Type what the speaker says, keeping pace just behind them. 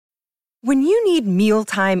When you need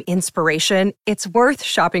mealtime inspiration, it's worth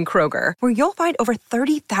shopping Kroger, where you'll find over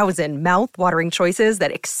 30,000 mouth-watering choices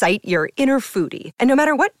that excite your inner foodie. And no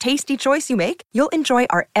matter what tasty choice you make, you'll enjoy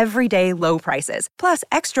our everyday low prices, plus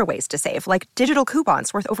extra ways to save, like digital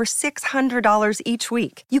coupons worth over $600 each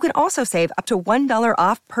week. You can also save up to $1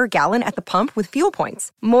 off per gallon at the pump with fuel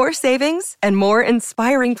points. More savings and more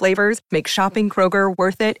inspiring flavors make shopping Kroger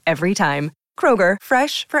worth it every time. Kroger,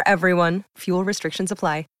 fresh for everyone. Fuel restrictions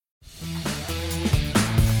apply.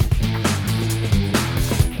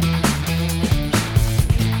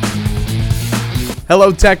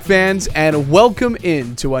 Hello, Tech fans, and welcome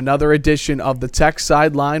into another edition of the Tech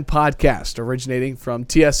Sideline Podcast, originating from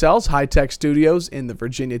TSL's high-tech studios in the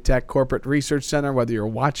Virginia Tech Corporate Research Center. Whether you're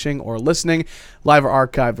watching or listening, live or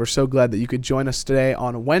archived, we're so glad that you could join us today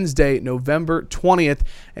on Wednesday, November 20th,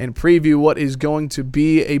 and preview what is going to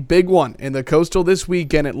be a big one in the Coastal this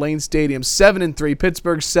weekend at Lane Stadium. 7-3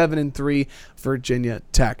 Pittsburgh, 7-3 Virginia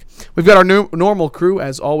Tech. We've got our normal crew,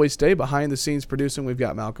 as always, today. Behind the scenes producing, we've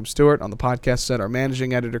got Malcolm Stewart. On the podcast set, our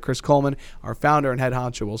managing editor, Chris Coleman, our founder and head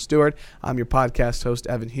honcho, Will Stewart. I'm your podcast host,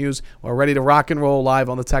 Evan Hughes. We're ready to rock and roll live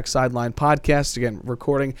on the Tech Sideline Podcast, again,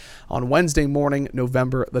 recording on Wednesday morning,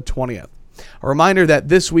 November the 20th. A reminder that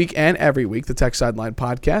this week and every week, the Tech Sideline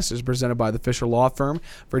Podcast is presented by the Fisher Law Firm,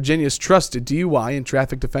 Virginia's trusted DUI and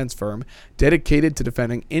traffic defense firm, dedicated to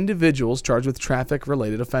defending individuals charged with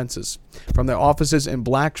traffic-related offenses. From their offices in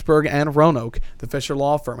Blacksburg and Roanoke, the Fisher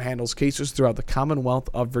Law Firm handles cases throughout the Commonwealth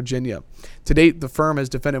of Virginia. To date, the firm has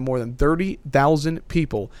defended more than 30,000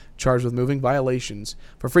 people charged with moving violations.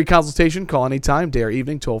 For free consultation, call anytime, day or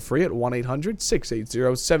evening, toll-free at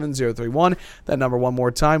 1-800-680-7031. That number one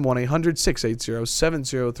more time,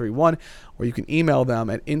 1-800-680-7031, or you can email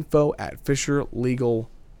them at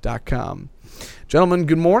info@fisherlegal.com. Gentlemen,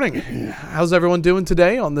 good morning. How's everyone doing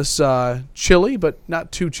today on this chilly but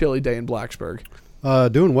not too chilly day in Blacksburg?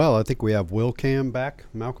 Doing well. I think we have Will Cam back.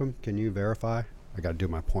 Malcolm, can you verify? I got to do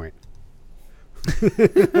my point.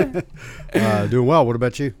 Doing well. What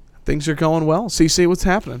about you? Things are going well. CC, what's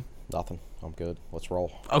happening? Nothing. I'm good. Let's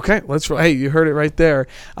roll. Okay, let's roll. Hey, you heard it right there.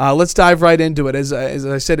 Let's dive right into it. As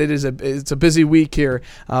I said, it's a busy week here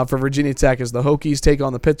for Virginia Tech as the Hokies take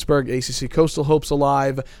on the Pittsburgh. ACC Coastal hopes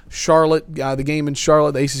alive. Charlotte, the game in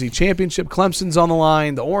Charlotte, the ACC Championship. Clemson's on the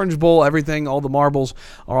line. The Orange Bowl, everything, all the marbles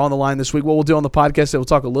are on the line this week. What we'll do on the podcast is we'll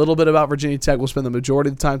talk a little bit about Virginia Tech. We'll spend the majority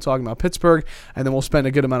of the time talking about Pittsburgh, and then we'll spend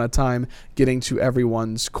a good amount of time getting to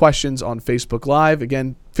everyone's questions on Facebook Live.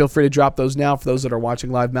 Again, feel free to drop those now. For those that are watching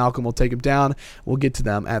live, Malcolm will take them down. We'll get to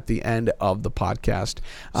them at the end of the podcast.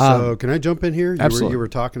 So can I jump in here? Absolutely. You were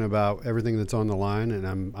talking about everything that's on the line, and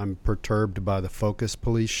I'm perturbed by the focus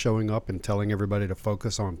police showing up and telling everybody to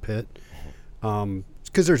focus on Pitt.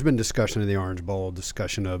 Because there's been discussion of the Orange Bowl,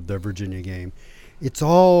 discussion of the Virginia game. It's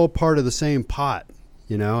all part of the same pot.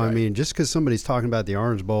 You know, right. I mean, just because somebody's talking about the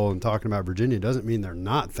Orange Bowl and talking about Virginia doesn't mean they're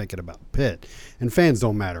not thinking about Pitt. And fans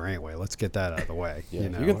don't matter anyway. Let's get that out of the way. Yeah. You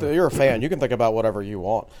know? You're a fan. You can think about whatever you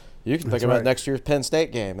want. You can think about right. next year's Penn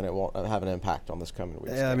State game, and it won't have an impact on this coming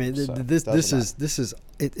week's game. I mean, so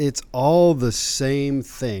it's all the same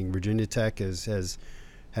thing. Virginia Tech has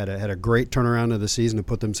had a great turnaround of the season to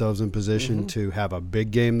put themselves in position to have a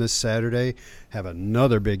big game this Saturday, have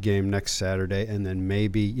another big game next Saturday, and then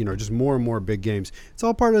maybe, just more and more big games. It's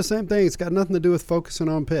all part of the same thing. It's got nothing to do with focusing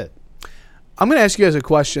on Pitt. I'm going to ask you guys a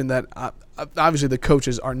question that obviously the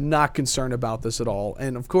coaches are not concerned about this at all.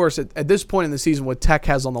 And, of course, at this point in the season, what Tech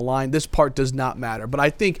has on the line, this part does not matter. But I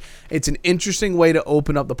think it's an interesting way to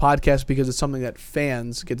open up the podcast because it's something that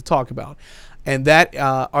fans get to talk about. And that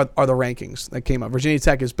are the rankings that came out. Virginia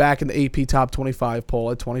Tech is back in the AP Top 25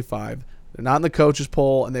 poll at 25. They're not in the coaches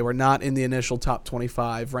poll, and they were not in the initial top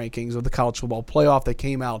 25 rankings of the college football playoff that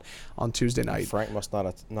came out on Tuesday night. Frank must not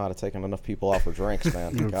have taken enough people off for drinks,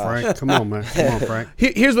 man. Frank, come on, man. Come on, Frank.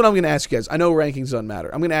 Here's what I'm going to ask you guys. I know rankings don't matter.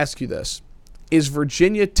 I'm going to ask you this. Is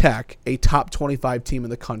Virginia Tech a top 25 team in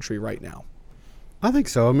the country right now? I think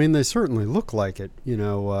so. I mean, they certainly look like it.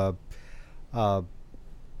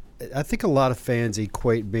 I think a lot of fans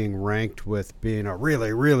equate being ranked with being a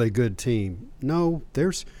really, really good team. No,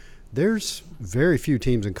 there's very few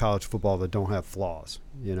teams in college football that don't have flaws,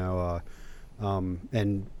 and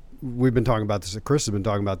we've been talking about this. Chris has been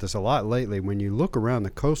talking about this a lot lately. When you look around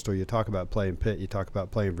the Coastal, you talk about playing Pitt, you talk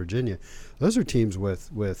about playing Virginia. Those are teams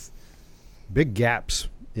with big gaps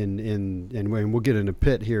and we'll get into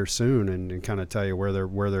Pitt here soon and kind of tell you where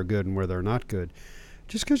they're good and where they're not good.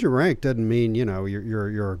 Just because you're ranked doesn't mean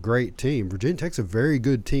you're a great team. Virginia Tech's a very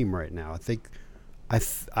good team right now. I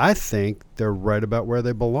think they're right about where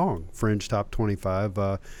they belong. Fringe top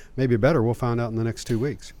 25, maybe better. We'll find out in the next 2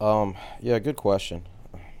 weeks. Yeah, good question.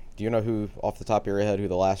 Do you know who, off the top of your head, who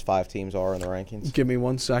the last 5 teams are in the rankings? Give me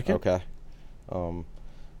 1 second. Okay.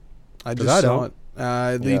 I just saw it.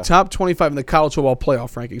 The Yeah. top 25 in the college football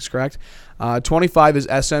playoff rankings, correct? 25 is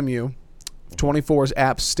SMU. 24 is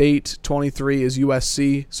App State. 23 is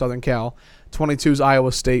USC, Southern Cal. 22 is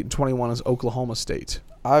Iowa State. And 21 is Oklahoma State.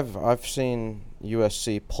 I've seen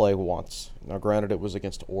USC play once. Now, granted, it was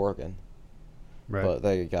against Oregon, Right. but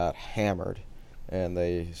they got hammered, and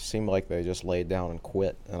they seemed like they just laid down and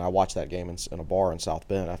quit. And I watched that game in a bar in South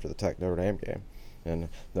Bend after the Tech Notre Dame game, and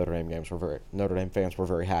Notre Dame fans were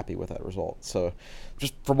very happy with that result. So,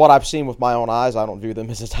 just from what I've seen with my own eyes, I don't view them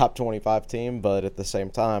as a top 25 team. But at the same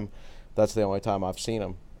time, that's the only time I've seen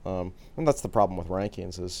them, and that's the problem with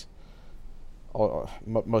rankings is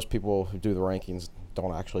most people who do the rankings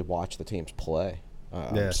don't actually watch the teams play.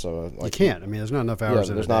 Yeah. So You can't. I mean, there's not enough hours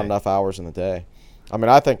in there's a not day. enough hours in the day. I mean,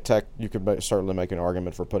 I think Tech, you could certainly make an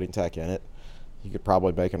argument for putting Tech in it. You could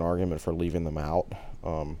probably make an argument for leaving them out.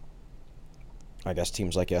 I guess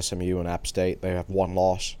teams like SMU and App State, they have 1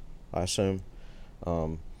 loss, I assume.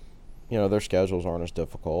 Their schedules aren't as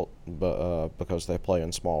difficult but because they play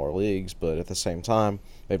in smaller leagues. But at the same time,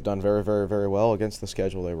 they've done very, very, very well against the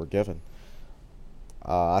schedule they were given.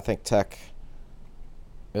 I think Tech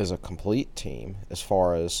is a complete team as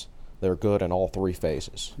far as they're good in all 3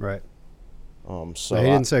 phases. Right. So he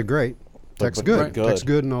didn't say great. Tech's but good. good. Tech's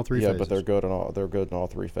good in all 3 yeah, phases. but they're good in all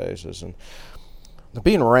 3 phases. And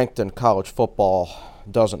being ranked in college football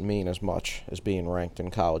doesn't mean as much as being ranked in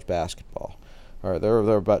college basketball. All right, they're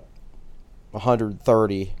about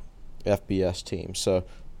 130 FBS teams, so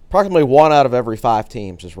approximately 1 out of every 5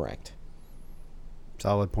 teams is ranked.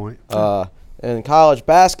 Solid point. In college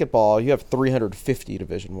basketball, you have 350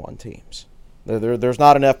 Division I teams. There's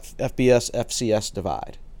not an FBS, FCS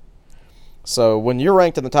divide. So when you're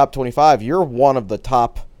ranked in the top 25, you're one of the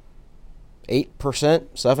top 8%,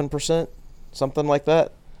 7%, something like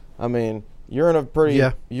that. I mean, you're in a pretty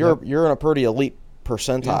you're in a pretty elite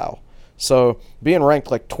percentile. Yeah. So being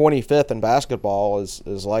ranked like 25th in basketball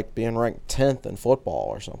is like being ranked 10th in football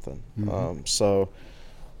or something. Mm-hmm.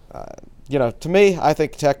 To me, I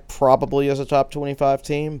think Tech probably is a top 25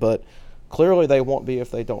 team, but clearly they won't be if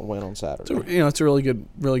they don't win on Saturday. It's a really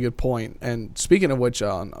good point. And speaking of which,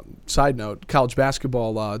 side note, college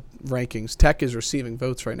basketball rankings, Tech is receiving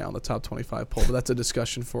votes right now in the top 25 poll, but that's a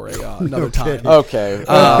discussion for another time. Okay.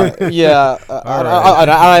 I'm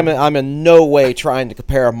in no way trying to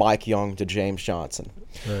compare Mike Young to James Johnson.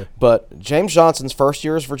 Right. But James Johnson's first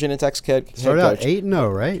year as Virginia Tech's head coach. Started out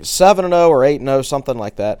 8-0, right? 7-0 or 8-0, something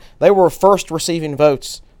like that. They were first receiving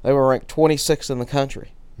votes. They were ranked 26th in the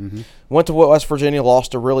country. Mm-hmm. Went to West Virginia,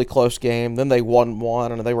 lost a really close game. Then they won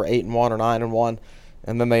one, and they were 8-1 or 9-1,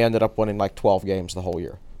 and then they ended up winning like 12 games the whole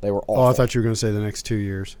year. They were awful. Oh, I thought you were going to say the next 2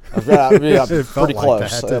 years. Yeah, pretty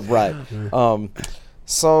close. Right.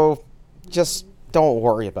 So just don't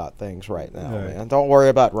worry about things right now, man. Don't worry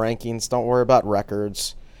about rankings. Don't worry about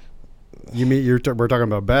records. You mean we're talking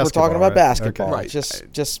about basketball? We're talking about basketball. Okay. Right.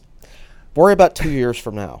 Just worry about 2 years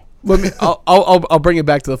from now. I'll bring it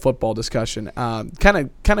back to the football discussion.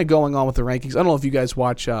 Kind of going on with the rankings. I don't know if you guys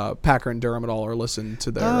watch Packer and Durham at all or listen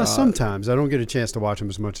to their. Sometimes I don't get a chance to watch them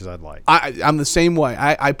as much as I'd like. I'm the same way.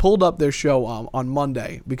 I pulled up their show on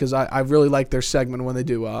Monday because I really like their segment when they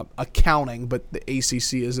do accounting, but the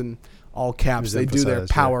ACC is in all caps. They do their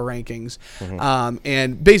power rankings. Mm-hmm.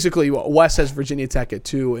 And basically, Wes has Virginia Tech at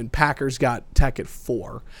 2, and Packers got Tech at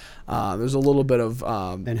 4. There's a little bit of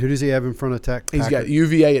and who does he have in front of Tech? He's got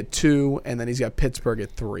UVA at 2, and then he's got Pittsburgh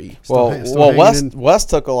at 3. West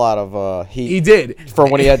took a lot of heat. He did for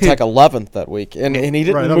when he had Tech 11th that week, and he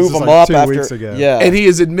didn't move him like up 2 after. Weeks ago. Yeah, and he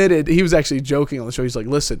has admitted he was actually joking on the show. He's like,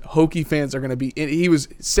 "Listen, Hokie fans are going to be." He was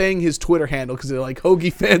saying his Twitter handle because they're like,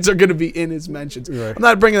 "Hokie fans are going to be in his mentions." Right. I'm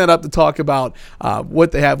not bringing that up to talk about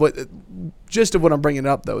what they have. Gist of what I'm bringing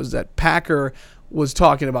up though is that Packer was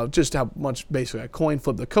talking about just how much basically a coin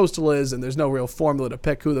flip the Coastal is, and there's no real formula to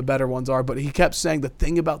pick who the better ones are. But he kept saying the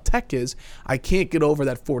thing about Tech is I can't get over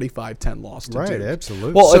that 45-10 loss to Duke. Right,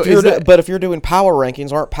 absolutely. Well, so if you're doing power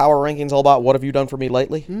rankings, aren't power rankings all about what have you done for me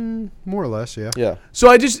lately? More or less, yeah. Yeah. So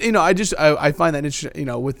I find that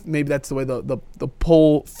interesting. With maybe that's the way the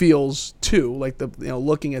poll feels too, like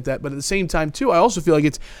looking at that. But at the same time too, I also feel like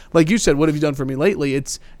it's like you said, what have you done for me lately?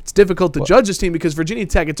 It's difficult to judge this team because Virginia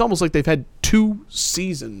Tech, it's almost like they've had 2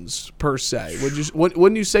 seasons per se.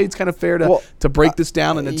 Wouldn't you say it's kind of fair to break this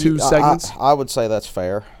down into 2 segments? I would say that's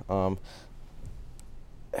fair.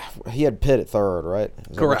 He had Pitt at 3rd, right?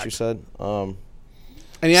 Is Correct. That what you said?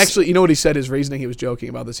 And he actually, you know what he said, his reasoning, he was joking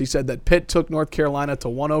about this. He said that Pitt took North Carolina to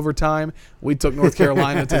 1 overtime. We took North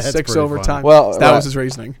Carolina to 6 overtime. Well, that was his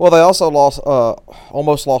reasoning. Well, they also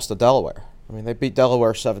almost lost to Delaware. I mean, they beat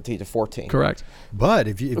Delaware 17-14. Correct. But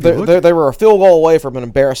if you look, they were a field goal away from an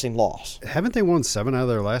embarrassing loss. haven't they won 7 out of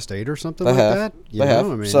their last 8 or something They like have. that? They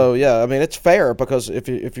have. I mean, so yeah, I mean it's fair because if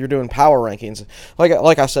you're doing power rankings,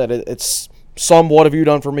 like I said, it's some what have you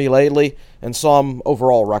done for me lately and some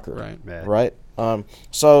overall record. Right. Yeah. Right.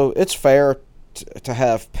 So it's fair to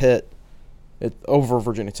have Pitt over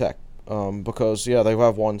Virginia Tech because they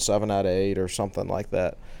have won 7 out of 8 or something like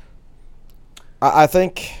that. I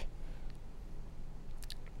think.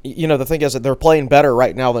 The thing is that they're playing better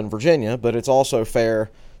right now than Virginia, but it's also fair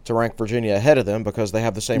to rank Virginia ahead of them because they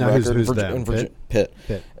have the same Now, record. who's them? Pitt.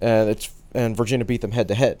 Pitt. And Virginia beat them head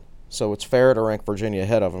to head, so it's fair to rank Virginia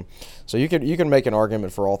ahead of them. So you can make an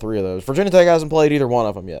argument for all 3 of those. Virginia Tech hasn't played either one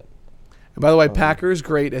of them yet. And by the way, Packer is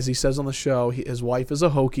great, as he says on the show. His wife is a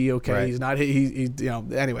Hokie. Okay, Right. he's not.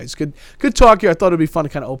 Anyways, good talk here. I thought it'd be fun to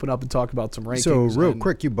kind of open up and talk about some rankings. So real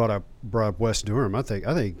quick, you brought up Wes Durham. I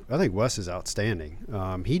think Wes is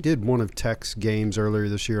outstanding. He did one of Tech's games earlier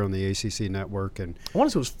this year on the ACC network, and I want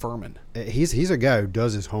to say it was Furman. He's a guy who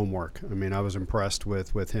does his homework. I mean, I was impressed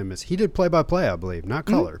with him as he did play-by-play, I believe, not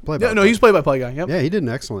color. Play-by-play. No, he's play-by-play guy. Yep. Yeah, he did an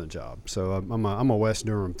excellent job. So I'm a Wes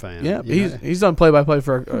Durham fan. Yeah, he's done play-by-play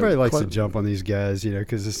for. Everybody likes to jump on these guys,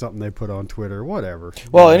 because it's something they put on Twitter, whatever.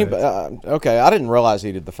 Well, okay, I didn't realize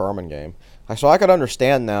he did the Furman game, so I could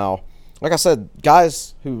understand now. Like I said,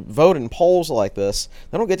 guys who vote in polls like this,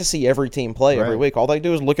 they don't get to see every team play every week. All they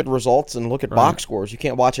do is look at results and look at box scores. You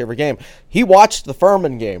can't watch every game. He watched the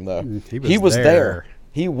Furman game, though. He was there.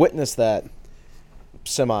 He witnessed that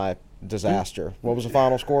semi-disaster. What was the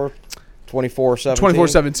final score? 24-17.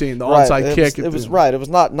 24-17, the onside kick. It was right. It was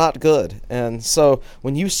not good. And so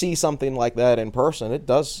when you see something like that in person, it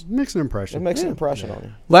makes an impression. It makes an impression on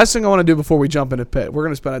you. Last thing I want to do before we jump into Pitt, we're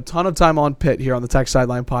going to spend a ton of time on Pitt here on the Tech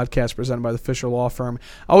Sideline podcast presented by the Fisher Law Firm.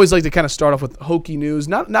 I always like to kind of start off with Hokie news.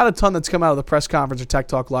 Not a ton that's come out of the press conference or Tech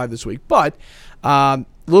Talk Live this week, but a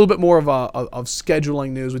little bit more of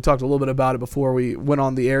scheduling news. We talked a little bit about it before we went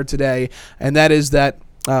on the air today, and that is that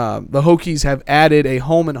the Hokies have added a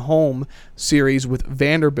home-and-home series with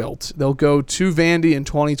Vanderbilt. They'll go to Vandy in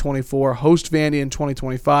 2024, host Vandy in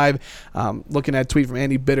 2025. Looking at a tweet from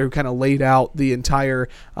Andy Bitter, who kind of laid out the entire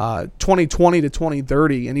 2020 to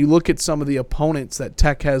 2030. And you look at some of the opponents that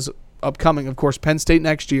Tech has upcoming, of course, Penn State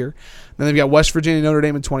next year. Then they've got West Virginia, Notre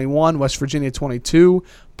Dame in 21, West Virginia 22,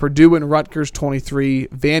 Purdue and Rutgers 23,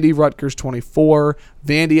 Vandy, Rutgers 24,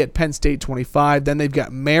 Vandy at Penn State 25. Then they've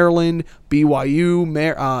got Maryland, BYU,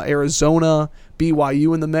 Arizona,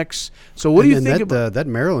 BYU in the mix. So what do you think about that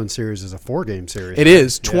Maryland series is a 4-game series? It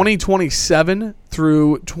is 2027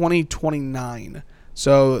 through 2029.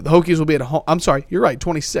 So the Hokies will be at home. I'm sorry, you're right,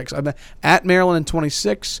 26. I'm at Maryland in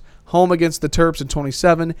 26. Home against the Terps in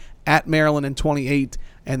 27, at Maryland in 28,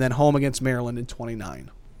 and then home against Maryland in 29.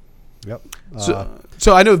 Yep.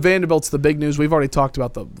 So I know Vanderbilt's the big news. We've already talked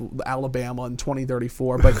about the Alabama in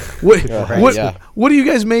 2034. But what do you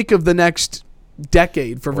guys make of the next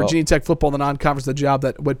decade for Virginia Tech football, the non-conference, the job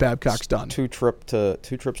that Whit Babcock's done? Two trips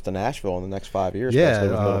to Nashville in the next 5 years.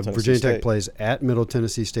 Yeah, Virginia Tech plays at Middle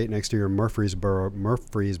Tennessee State next year,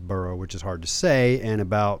 Murfreesboro, which is hard to say, and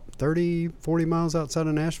about 30, 40 miles outside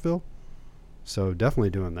of Nashville. So definitely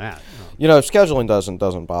doing that. Scheduling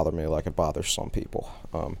doesn't bother me like it bothers some people.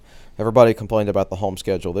 Everybody complained about the home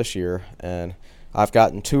schedule this year, and I've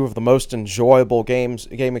gotten 2 of the most enjoyable game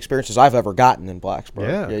experiences I've ever gotten in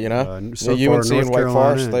Blacksburg. UNC and Wake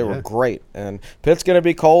Forest, they were great. And Pitt's going to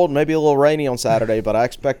be cold, maybe a little rainy on Saturday, but I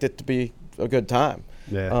expect it to be a good time.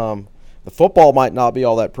 Yeah. The football might not be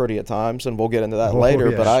all that pretty at times, and we'll get into that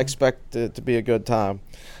later, but I expect it to be a good time.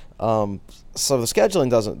 So the scheduling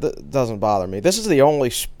doesn't bother me. This is the only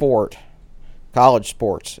sport, college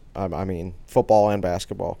sports, I mean football and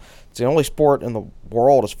basketball, it's the only sport in the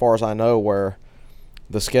world as far as I know where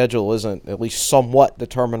the schedule isn't at least somewhat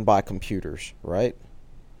determined by computers, right?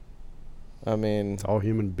 I mean, it's all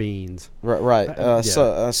human beings. Right.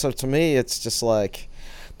 So to me, it's just like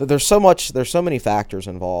there's so many factors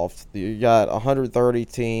involved. You got 130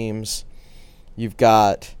 teams. You've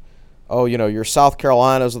got your South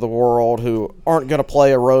Carolinas of the world who aren't going to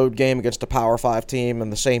play a road game against a Power 5 team in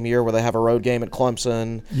the same year where they have a road game at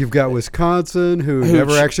Clemson. You've got Wisconsin who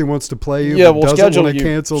never actually wants to play you, but doesn't want to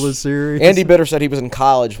cancel the series. Andy Bitter said he was in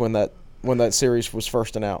college when that series was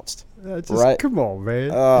first announced. Right? Come on, man.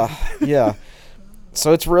 Yeah.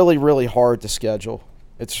 So it's really, really hard to schedule.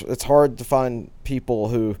 It's hard to find people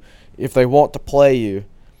who, if they want to play you,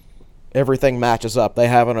 everything matches up. They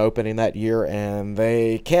have an opening that year, and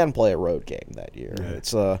they can play a road game that year. Right.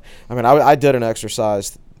 It's I did an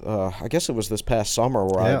exercise. I guess it was this past summer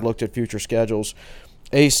where I looked at future schedules,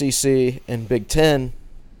 ACC and Big Ten.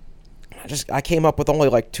 I came up with only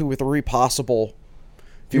like 2 or 3 possible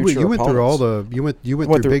future you went opponents. through all the you went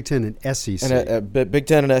through Big Ten and SEC. And Big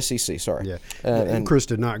Ten and SEC, sorry. Yeah, And Chris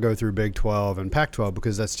did not go through Big 12 and Pac-12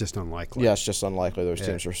 because that's just unlikely. yeah, it's just unlikely. Those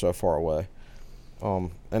teams are so far away.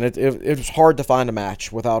 And it was hard to find a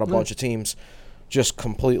match without a bunch of teams just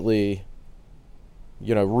completely,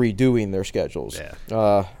 redoing their schedules.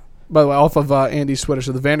 Yeah. By the way, off of Andy's Twitter,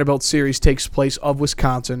 so the Vanderbilt series takes place of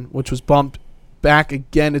Wisconsin, which was bumped back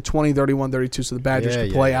again to 2031-32, so the Badgers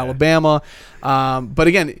could play Alabama. But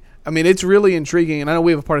again, I mean, it's really intriguing, and I know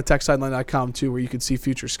we have a part of TechSideline.com too, where you can see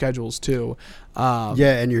future schedules too.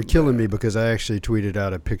 And you're killing me because I actually tweeted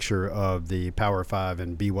out a picture of the Power 5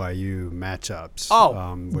 and BYU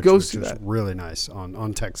matchups. Which was really nice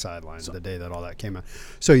on Tech Sideline the day that all that came out.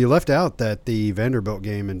 So you left out that the Vanderbilt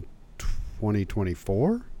game in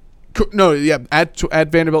 2024? No, yeah, at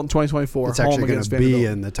Vanderbilt in 2024. It's actually going to be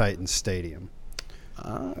in the Titans Stadium.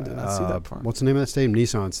 Did not see that part. What's the name of that stadium?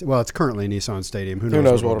 Nissan. Well, it's currently Nissan Stadium. Who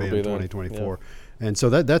knows what it'll be in 2024? Yeah. And so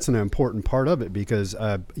that's an important part of it because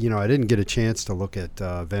I didn't get a chance to look at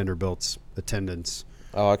Vanderbilt's attendance.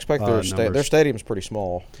 I expect their stadium's pretty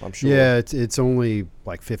small, I'm sure. Yeah, it's only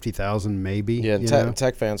like 50,000 maybe. Yeah,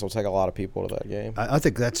 Tech fans will take a lot of people to that game. I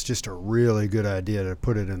think that's just a really good idea to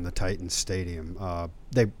put it in the Titans Stadium.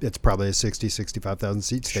 It's probably a 65,000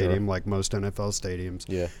 seat stadium like most NFL stadiums.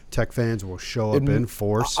 Yeah. Tech fans will show up in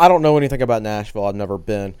force. I don't know anything about Nashville. I've never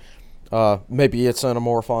been. Maybe it's in a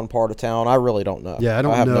more fun part of town. I really don't know. Yeah, I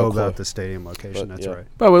don't know about the stadium location. That's right.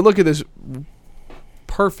 By the way, look at this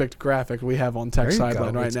perfect graphic we have on Tech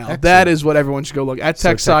Sideline right now. Excellent. That is what everyone should go look at.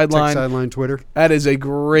 Tech Sideline. Tech Sideline Twitter. That is a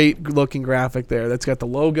great looking graphic there. That's got the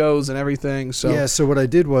logos and everything. So So what I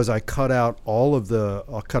did was I cut out all of the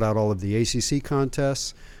ACC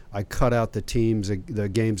contests. I cut out the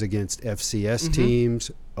games against FCS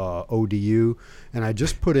teams, ODU, and I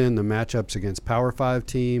just put in the matchups against Power 5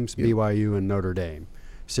 teams, BYU and Notre Dame.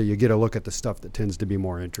 So you get a look at the stuff that tends to be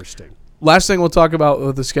more interesting. Last thing we'll talk about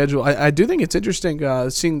with the schedule, I do think it's interesting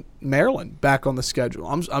seeing Maryland back on the schedule.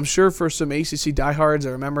 I'm sure for some ACC diehards,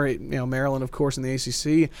 I remember Maryland, of course, in the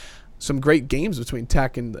ACC, some great games between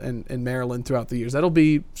Tech and Maryland throughout the years. That'll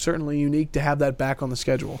be certainly unique to have that back on the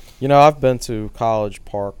schedule. I've been to College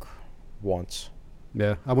Park once.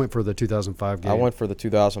 Yeah, I went for the 2005 game. I went for the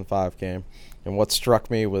 2005 game, and what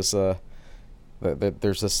struck me was that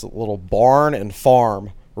there's this little barn and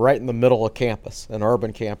farm right in the middle of campus, an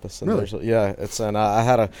urban campus. And really? I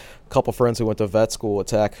had a couple friends who went to vet school at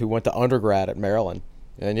Tech who went to undergrad at Maryland.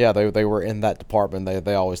 And they were in that department.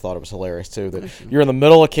 They always thought it was hilarious too. That you're in the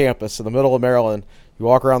middle of campus, in the middle of Maryland. You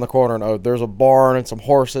walk around the corner and there's a barn and some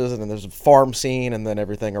horses, and then there's a farm scene, and then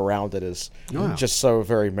everything around it is just so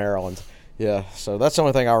very Maryland. Yeah, so that's the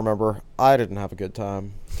only thing I remember. I didn't have a good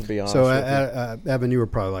time, to be honest. So, Evan, you were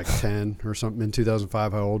probably like 10 or something in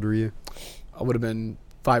 2005. How old were you? I would have been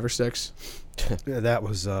 5 or 6. Yeah, that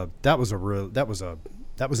was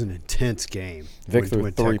an intense game. Vic threw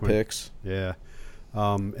 3 picks. Yeah.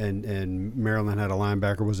 And Maryland had a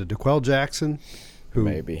linebacker. Was it DeQuell Jackson? Who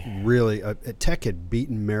maybe really Tech had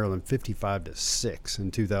beaten Maryland 55-6 in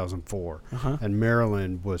 2004, and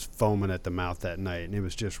Maryland was foaming at the mouth that night, and it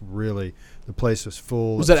was just really the place was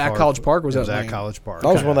full. Was that at College Park? Or was that at College Park?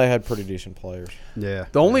 That was when they had pretty decent players. Yeah.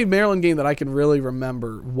 The only Maryland game that I can really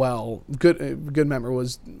remember good memory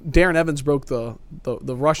was Darren Evans broke the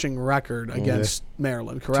rushing record against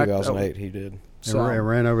Maryland. Correct? 2008, he did. So I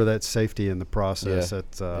ran over that safety in the process.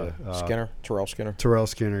 Skinner, Terrell Skinner. Terrell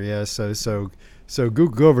Skinner, yeah. So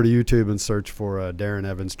go over to YouTube and search for Darren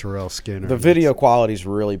Evans, Terrell Skinner. The video quality is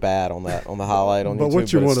really bad on the highlight on YouTube. But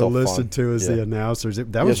what you want to listen fun. to is the announcers.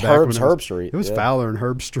 That was Herb Street. It was Fowler and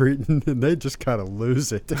Herb Street, and they just kind of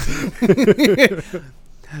lose it.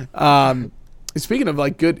 Speaking of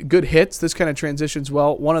like good hits, this kind of transitions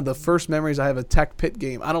well. One of the first memories I have a Tech Pitt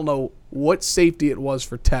game. I don't know what safety it was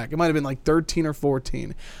for Tech. It might have been like 13 or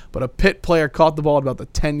 14, but a Pitt player caught the ball at about the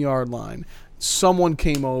 10-yard line. Someone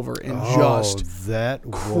came over and crushed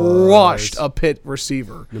a Pitt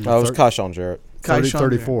receiver. It was Kyshawn Jarrett.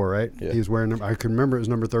 34, right? Yeah. He was wearing. I can remember it was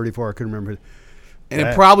number 34. I couldn't remember. And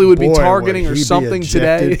it probably would be targeting or something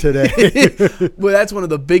today. Well, that's one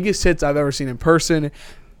of the biggest hits I've ever seen in person.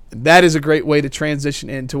 That is a great way to transition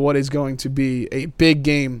into what is going to be a big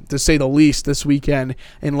game, to say the least, this weekend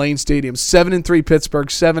in Lane Stadium. 7-3 Pittsburgh,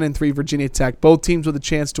 7-3 Virginia Tech. Both teams with a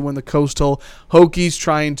chance to win the Coastal. Hokies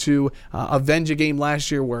trying to avenge a game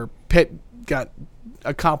last year where Pitt got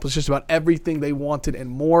accomplished just about everything they wanted and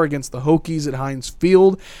more against the Hokies at Heinz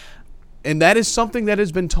Field. And that is something that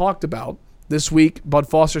has been talked about this week. Bud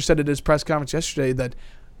Foster said at his press conference yesterday that,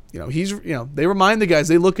 they remind the guys,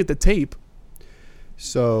 they look at the tape.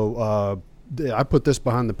 So I put this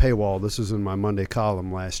behind the paywall. This was in my Monday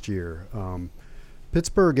column last year.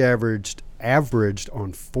 Pittsburgh averaged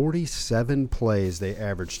on 47 plays. They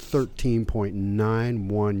averaged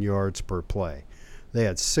 13.91 yards per play. They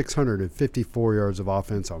had 654 yards of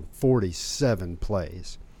offense on 47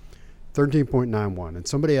 plays. 13.91. And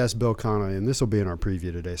somebody asked Bill Connolly, and this will be in our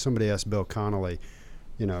preview today, somebody asked Bill Connolly,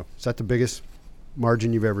 is that the biggest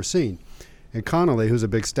margin you've ever seen? And Connolly, who's a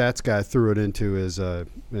big stats guy, threw it into his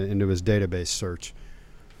database search.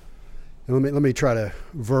 And let me try to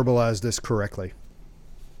verbalize this correctly.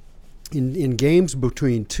 In games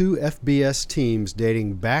between two FBS teams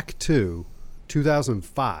dating back to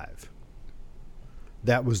 2005,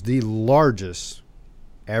 that was the largest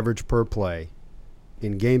average per play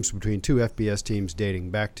in games between two FBS teams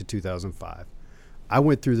dating back to 2005. I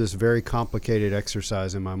went through this very complicated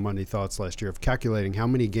exercise in my Monday Thoughts last year of calculating how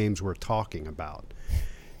many games we're talking about.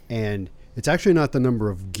 And it's actually not the number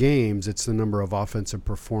of games, it's the number of offensive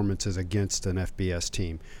performances against an FBS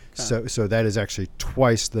team. So that is actually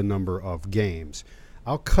twice the number of games.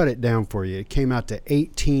 I'll cut it down for you. It came out to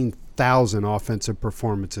 18,000 offensive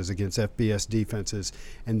performances against FBS defenses,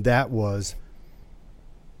 and that was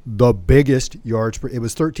the biggest yards per. It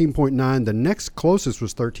was 13.9. The next closest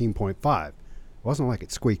was 13.5. It wasn't like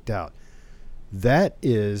it squeaked out. That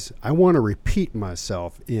is, I want to repeat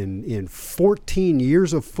myself, in 14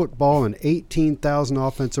 years of football and 18,000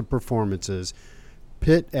 offensive performances,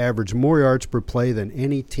 Pitt averaged more yards per play than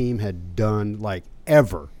any team had done,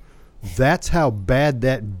 ever. That's how bad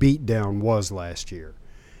that beatdown was last year.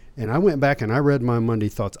 And I went back and I read my Monday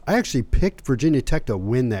Thoughts. I actually picked Virginia Tech to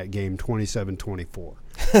win that game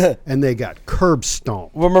 27-24. And they got curb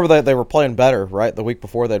stomped. Well, remember they were playing better, right? The week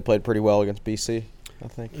before they'd played pretty well against BC, I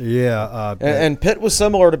think. Yeah. And Pitt was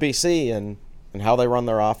similar to BC and how they run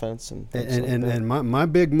their offense. And my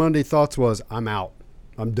big Monday Thoughts was, I'm out.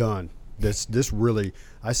 I'm done. This really,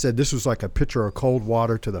 I said this was like a pitcher of cold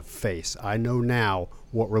water to the face. I know now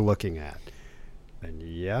what we're looking at. And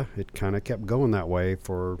yeah, it kind of kept going that way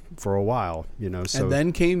for a while, So, and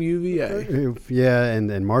then came UVA. Yeah,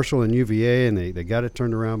 and Marshall and UVA, and they got it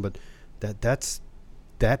turned around. But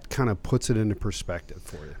that kind of puts it into perspective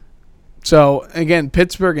for you. So, again,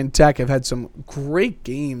 Pittsburgh and Tech have had some great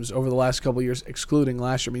games over the last couple of years, excluding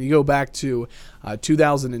last year. I mean, you go back to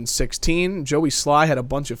 2016, Joey Sly had a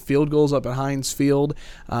bunch of field goals up at Heinz Field.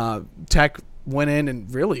 Tech went in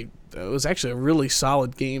and really, it was actually a really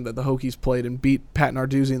solid game that the Hokies played and beat Pat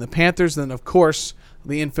Narduzzi and the Panthers. Then, of course,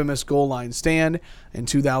 the infamous goal line stand in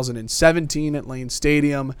 2017 at Lane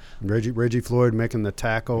Stadium. Reggie Floyd making the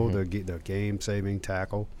tackle, the game-saving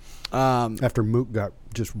tackle. After Mook got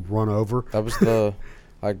just run over. That was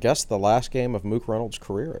I guess the last game of Mook Reynolds'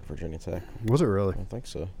 career at Virginia Tech. Was it really? I think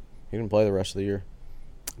so. He didn't play the rest of the year.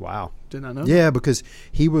 Wow. Did not know. Yeah, because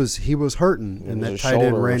he was hurting, and that tight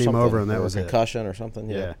end ran him over, and that was concussion or something.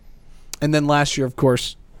 Yeah. And then last year, of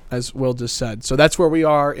course, as Will just said. So that's where we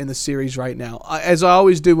are in the series right now. As I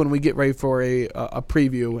always do when we get ready for a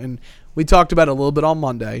preview, and we talked about it a little bit on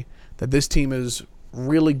Monday, that this team is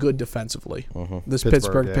really good defensively. This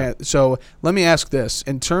Pittsburgh Panthers. So let me ask this.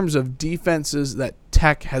 In terms of defenses that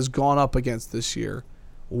Tech has gone up against this year,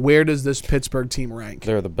 where does this Pittsburgh team rank?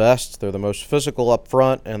 They're the best. They're the most physical up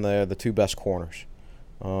front, and they're the two best corners.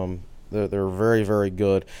 They're very, very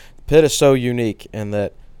good. Pitt is so unique in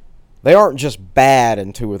that they aren't just bad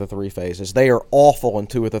in two of the three phases. They are awful in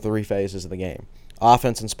two of the three phases of the game.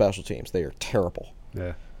 Offense and special teams, they are terrible.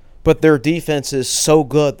 Yeah. But their defense is so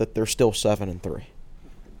good that they're still 7-3.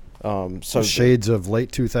 So shades of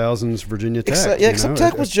late 2000s Virginia Tech. Except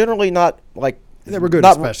Tech was generally not they were good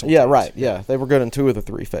at special teams. Yeah, right. Yeah, they were good in two of the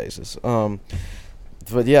three phases.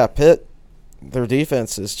 But yeah, Pitt, their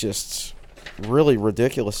defense is just really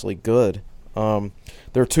ridiculously good.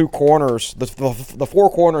 Their two corners, the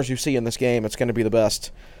four corners you see in this game, it's going to be the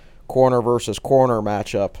best corner versus corner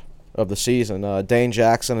matchup of the season. Dane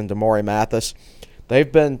Jackson and Damari Mathis. They've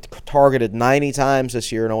been targeted 90 times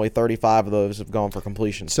this year, and only 35 of those have gone for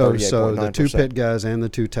completion. So the two Pitt guys and the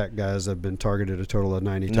two Tech guys have been targeted a total of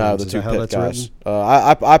 90 times. No, the two Pitt guys.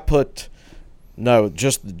 I put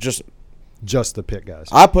just the Pitt guys.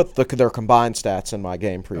 I put their combined stats in my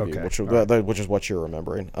game preview, okay. which is what you're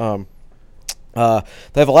remembering.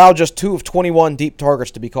 They've allowed just 2 of 21 deep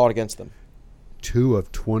targets to be caught against them. 2 of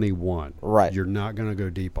 21. Right. You're not going to go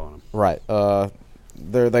deep on them. Right.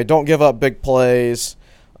 They don't give up big plays.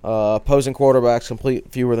 Opposing quarterbacks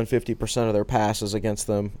complete fewer than 50% of their passes against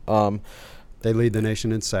them. They lead the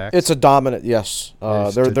nation in sacks. It's a dominant, yes.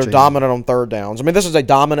 They're dominant on third downs. I mean, this is a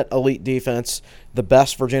dominant elite defense. The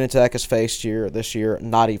best Virginia Tech has faced this year,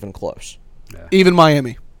 not even close. Yeah. Even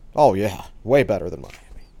Miami. Oh, yeah. Way better than Miami.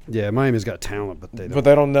 Yeah, Miami's got talent, but they don't. But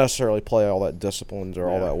they don't necessarily play all that disciplined or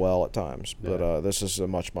all that well at times. But this is a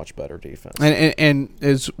much, much better defense. And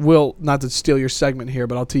as Will, not to steal your segment here,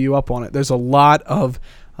 but I'll tee you up on it. There's a lot of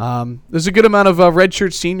there's a good amount of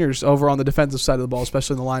redshirt seniors over on the defensive side of the ball,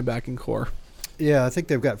 especially in the linebacking core. Yeah, I think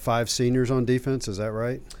they've got 5 seniors on defense. Is that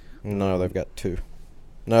right? No, they've got 2.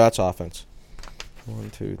 No, that's offense. 1,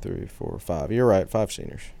 2, 3, 4, 5. You're right, 5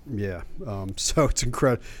 seniors. Yeah. So it's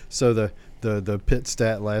incredible. So the Pitt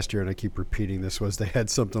stat last year, and I keep repeating this, was they had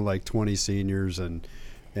something like 20 seniors, and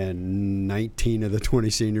 19 of the 20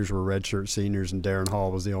 seniors were redshirt seniors, and Darren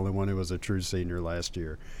Hall was the only one who was a true senior last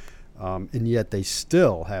year. And yet they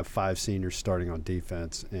still have 5 seniors starting on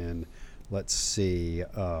defense, and let's see,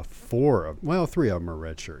 3 of them are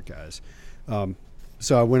redshirt guys.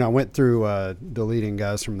 So when I went through deleting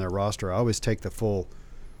guys from their roster, I always take the full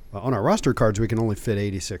on our roster cards, we can only fit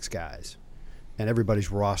 86 guys. And everybody's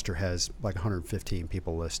roster has like 115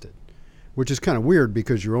 people listed, which is kind of weird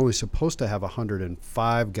because you're only supposed to have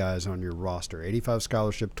 105 guys on your roster, 85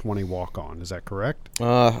 scholarship, 20 walk-on. Is that correct?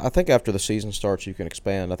 I think after the season starts, you can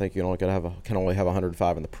expand. I think you can only have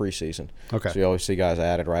 105 in the preseason. Okay. So you always see guys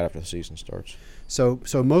added right after the season starts. So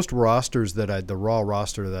most rosters the raw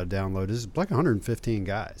roster that I download is like 115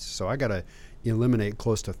 guys. So I got to eliminate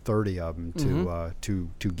close to 30 of them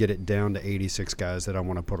to get it down to 86 guys that I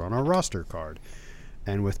want to put on our roster card.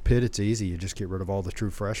 And with Pitt, it's easy. You just get rid of all the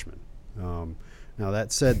true freshmen. Now,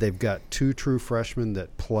 that said, they've got 2 true freshmen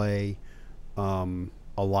that play a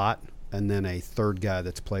lot, and then a third guy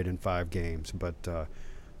that's played in 5 games. But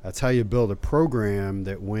that's how you build a program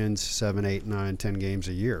that wins 7, 8, 9, 10 games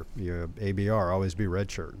a year. You ABR, always be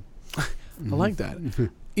redshirt. I like that.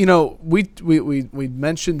 You know, we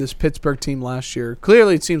mentioned this Pittsburgh team last year.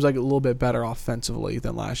 Clearly, it seems like a little bit better offensively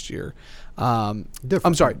than last year. Different.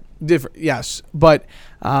 I'm sorry, different. Yes, but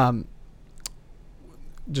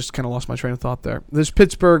just kind of lost my train of thought there. This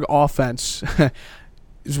Pittsburgh offense,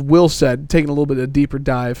 as Will said, taking a little bit of a deeper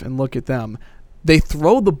dive and look at them, they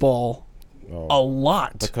throw the ball a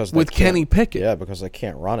lot with Kenny Pickett. Yeah, because they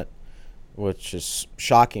can't run it, which is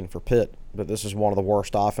shocking for Pitt. But this is one of the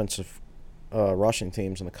worst offensive rushing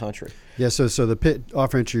teams in the country. Yeah, so the Pitt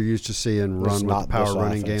offense you're used to seeing run with the power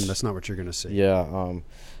running game, that's not what you're going to see. Yeah,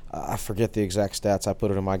 I forget the exact stats. I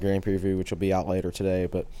put it in my game preview, which will be out later today,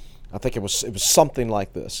 but I think it was something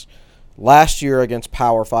like this. Last year against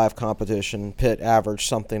Power 5 competition, Pitt averaged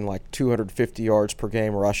something like 250 yards per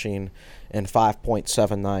game rushing and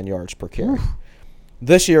 5.79 yards per carry. Oof.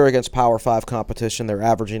 This year against Power 5 competition, they're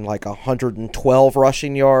averaging like 112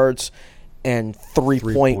 rushing yards and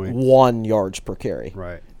 3.1 yards per carry.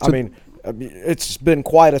 Right. I mean, it's been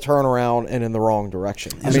quite a turnaround and in the wrong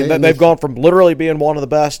direction. I mean, they've gone from literally being one of the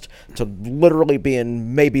best to literally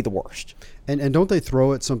being maybe the worst. And don't they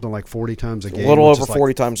throw it something like 40 times a game? A little over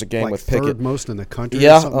 40 times a game with Pickett. Third most in the country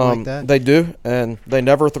yeah, or something like that? They do, and they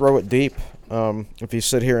never throw it deep. If you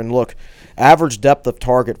sit here and look, average depth of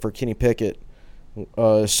target for Kenny Pickett is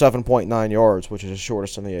 7.9 yards, which is the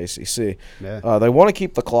shortest in the ACC. Yeah. They want to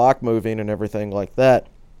keep the clock moving and everything like that,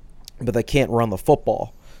 but they can't run the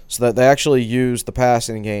football. So that they actually use the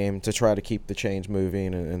passing game to try to keep the chains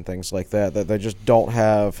moving and things like that. That they just don't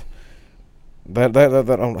have.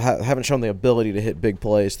 Haven't shown the ability to hit big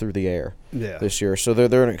plays through the air this year. So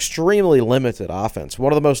they're an extremely limited offense.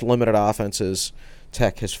 One of the most limited offenses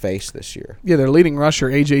Tech has faced this year. Yeah, their leading rusher,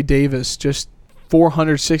 A.J. Davis, just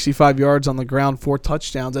 465 yards on the ground, 4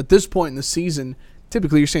 touchdowns. At this point in the season,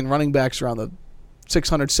 typically you're seeing running backs around the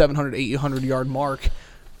 600, 700, 800-yard mark.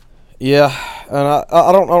 Yeah, and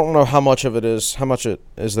I don't know how much it is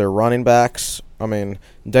their running backs. I mean,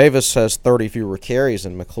 Davis has 30 fewer carries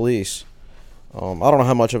than McLeese. I don't know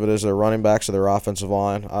how much of it is their running backs or their offensive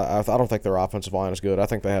line. I don't think their offensive line is good. I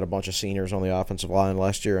think they had a bunch of seniors on the offensive line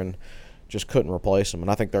last year and just couldn't replace them. And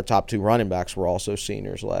I think their top 2 running backs were also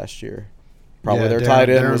seniors last year. Probably their tight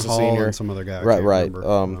end was a senior. And some other guy. Right.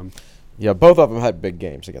 Yeah, both of them had big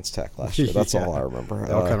games against Tech last year. That's all I remember.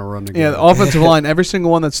 They all kind of run together. Yeah, the offensive line, every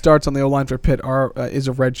single one that starts on the O-line for Pitt is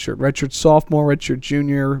a redshirt. Redshirt sophomore, redshirt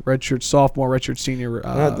junior, redshirt sophomore, redshirt senior.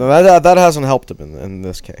 That hasn't helped them in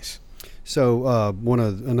this case. So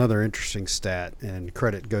another interesting stat, and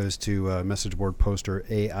credit goes to message board poster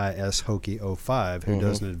AIS Hokie 05, who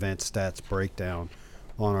does an advanced stats breakdown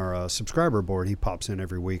on our subscriber board. He pops in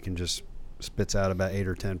every week and just spits out about 8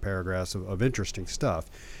 or 10 paragraphs of interesting stuff.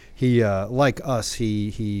 He like us,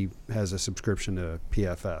 he has a subscription to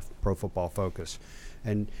PFF, Pro Football Focus,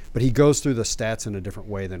 but he goes through the stats in a different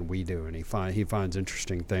way than we do, and he finds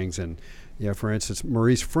interesting things. And for instance,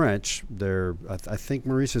 Maurice French, I think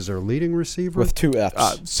Maurice is their leading receiver with 2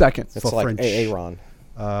 Fs. Second. It's like French. Aaron.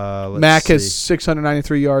 Mack has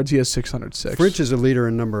 693 yards. He has 606. French is a leader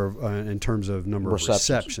in in terms of number of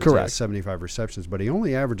receptions. Correct. 75 receptions, but he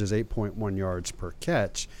only averages 8.1 yards per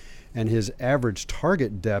catch, and his average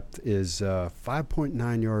target depth is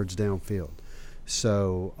 5.9 yards downfield.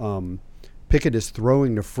 So Pickett is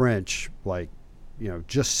throwing to French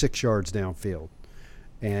just 6 yards downfield,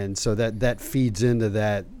 and so that feeds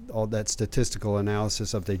into all that statistical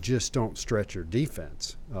analysis of they just don't stretch your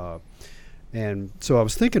defense. And so I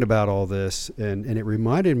was thinking about all this, and it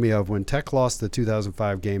reminded me of when Tech lost the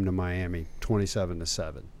 2005 game to Miami,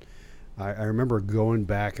 27-7. I remember going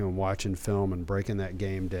back and watching film and breaking that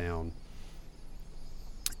game down.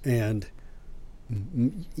 And,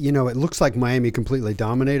 it looks like Miami completely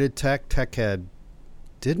dominated Tech. Tech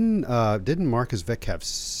didn't Marcus Vick have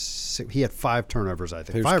he had 5 turnovers, I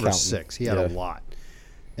think, 5 or 6. He had a lot.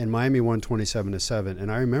 And Miami won 27-7. And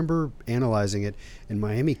I remember analyzing it, and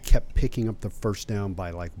Miami kept picking up the first down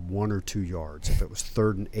by like 1 or 2 yards. If it was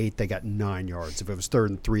 3rd and 8, they got 9 yards. If it was 3rd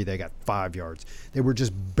and 3, they got 5 yards. They were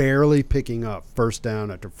just barely picking up first down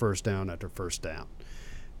after first down after first down.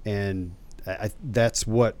 And that's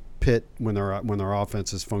what Pitt, when their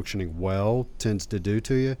offense is functioning well, tends to do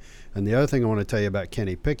to you. And the other thing I want to tell you about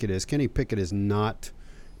Kenny Pickett is not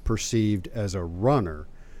perceived as a runner,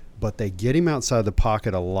 but they get him outside the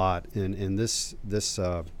pocket a lot. In this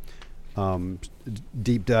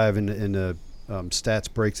deep dive into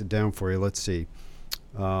stats breaks it down for you. Let's see.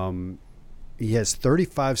 He has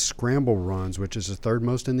 35 scramble runs, which is the 3rd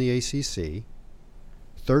most in the ACC.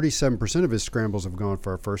 37% of his scrambles have gone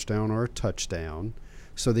for a first down or a touchdown.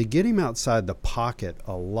 So they get him outside the pocket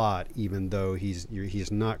a lot, even though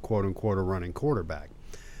he's not, quote-unquote, a running quarterback.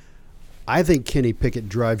 I think Kenny Pickett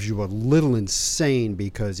drives you a little insane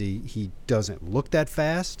because he doesn't look that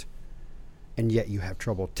fast, and yet you have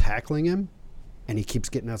trouble tackling him, and he keeps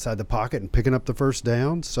getting outside the pocket and picking up the first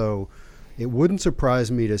down. So it wouldn't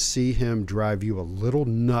surprise me to see him drive you a little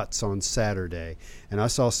nuts on Saturday. And I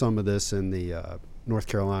saw some of this in the North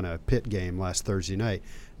Carolina Pitt game last Thursday night.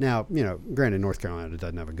 Now, granted, North Carolina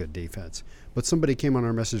doesn't have a good defense, but somebody came on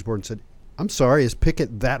our message board and said, I'm sorry, is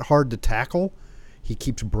Pickett that hard to tackle? He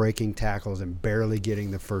keeps breaking tackles and barely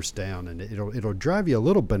getting the first down, and it'll drive you a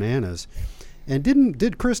little bananas. And didn't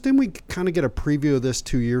we kind of get a preview of this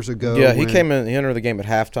 2 years ago? Yeah, he entered the game at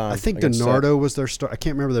halftime. I think DiNardo was their I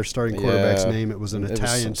can't remember their starting quarterback's name. It was an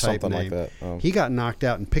Italian type name. Like that. He got knocked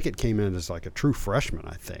out, and Pickett came in as like a true freshman,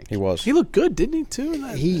 I think. He was. He looked good, didn't he, too?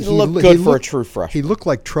 He looked good for a true freshman. He looked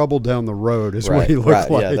like trouble down the road is what he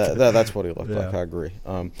looked like. Yeah, that's what he looked like. I agree.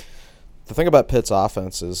 The thing about Pitt's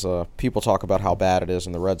offense is people talk about how bad it is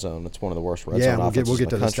in the red zone. It's one of the worst red zone offenses we'll get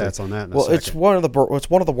to in the country. The stats on that in a second. It's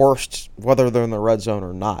one of the worst, whether they're in the red zone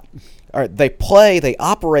or not. All right, they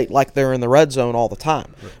operate like they're in the red zone all the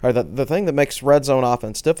time. All right, the thing that makes red zone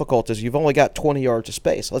offense difficult is you've only got 20 yards of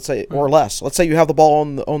space, let's say, or less. Let's say you have the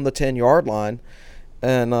ball on the 10-yard line,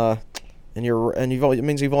 and it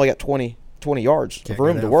means you've only got 20 yards of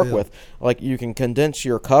room to work with. Like, you can condense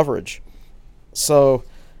your coverage. So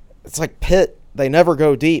it's like Pitt, they never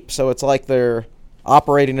go deep, so it's like they're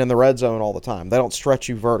operating in the red zone all the time. They don't stretch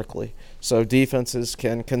you vertically, so defenses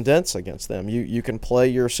can condense against them. You can play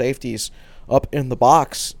your safeties up in the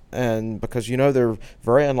box, and because they're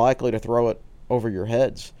very unlikely to throw it over your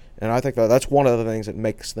heads. And I think that's one of the things that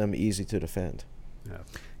makes them easy to defend. Yeah,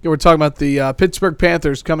 we're talking about the Pittsburgh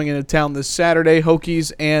Panthers coming into town this Saturday.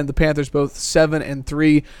 Hokies and the Panthers both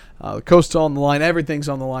 7-3. The Coastal on the line. Everything's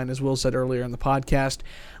on the line, as Will said earlier in the podcast.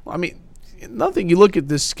 I mean, nothing. You look at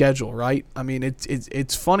this schedule, right? I mean,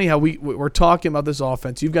 it's funny how we're talking about this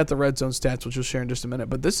offense. You've got the red zone stats, which we'll share in just a minute.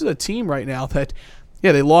 But this is a team right now that,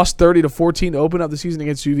 they lost 30-14 to open up the season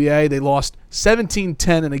against UVA. They lost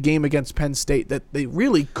 17-10 in a game against Penn State that they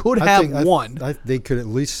really could have won. They could at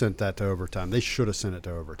least sent that to overtime. They should have sent it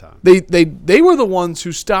to overtime. They were the ones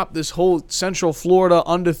who stopped this whole Central Florida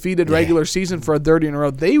undefeated regular season for a 30 in a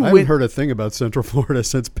row. I haven't heard a thing about Central Florida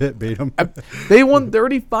since Pitt beat them. They won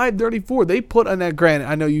 35-34. They put on that, granted,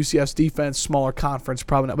 I know UCF's defense, smaller conference,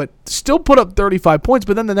 probably not, but still put up 35 points.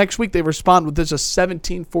 But then the next week they respond with this, a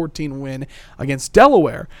 17-14 win against Delaware.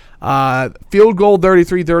 Field goal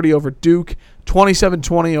 33-30 over Duke,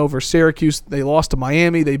 27-20 over Syracuse. They lost to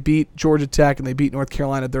Miami. They beat Georgia Tech, and they beat North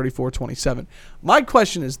Carolina 34-27. My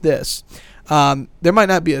question is this. There might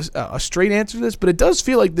not be a straight answer to this, but it does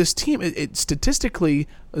feel like this team, it statistically,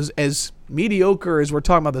 as mediocre as we're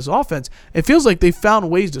talking about this offense, it feels like they've found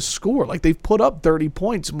ways to score. Like they've put up 30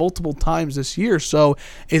 points multiple times this year. So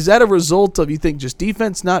is that a result of, you think, just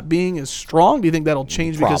defense not being as strong? Do you think that'll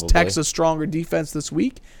change because Tech's a stronger defense this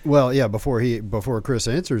week? Well, yeah, before Chris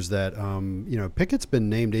answers that, Pickett's been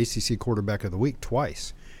named ACC quarterback of the week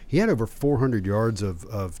twice. He had over 400 yards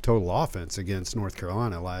of total offense against North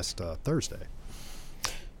Carolina last Thursday.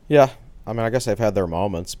 Yeah. I mean, I guess they've had their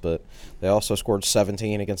moments, but they also scored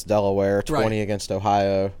 17 against Delaware, 20 against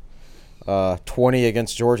Ohio, 20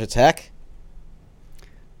 against Georgia Tech.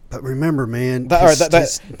 But remember, man,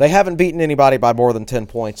 they haven't beaten anybody by more than 10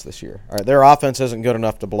 points this year. All right, their offense isn't good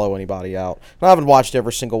enough to blow anybody out. I haven't watched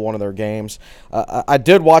every single one of their games. I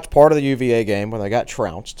did watch part of the UVA game when they got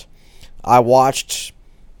trounced. I watched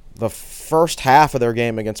the first half of their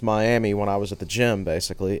game against Miami when I was at the gym,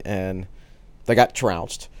 basically, and they got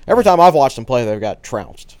trounced. Every time I've watched them play, they've got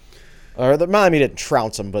trounced. Or Miami didn't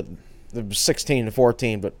trounce them, but it was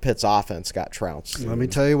 16-14, but Pitt's offense got trounced. Let me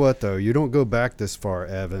tell you what, though. You don't go back this far,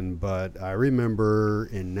 Evan, but I remember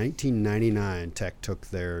in 1999, Tech took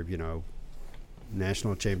their,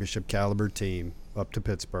 national championship caliber team up to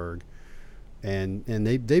Pittsburgh, and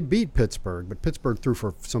they beat Pittsburgh, but Pittsburgh threw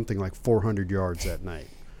for something like 400 yards that night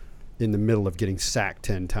in the middle of getting sacked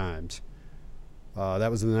 10 times.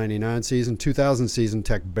 That was the 99 season. 2000 season,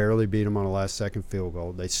 Tech barely beat them on a last-second field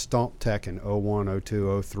goal. They stomped Tech in 01,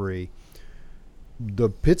 02, 03. The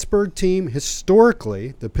Pittsburgh team,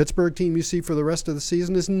 historically, the Pittsburgh team you see for the rest of the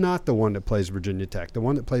season is not the one that plays Virginia Tech. The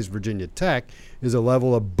one that plays Virginia Tech is a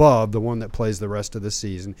level above the one that plays the rest of the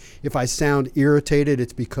season. If I sound irritated,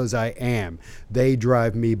 it's because I am. They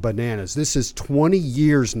drive me bananas. This is 20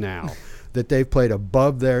 years now that they've played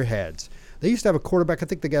above their heads. They used to have a quarterback, I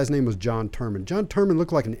think the guy's name was John Turman. John Turman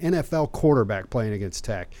looked like an NFL quarterback playing against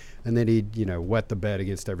Tech, and then he'd, wet the bed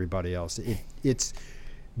against everybody else.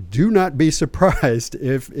 Do not be surprised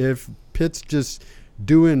if Pitt's just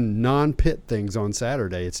doing non-Pitt things on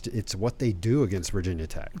Saturday. It's what they do against Virginia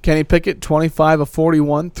Tech. Kenny Pickett, 25 of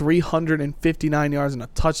 41, 359 yards and a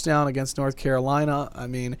touchdown against North Carolina. I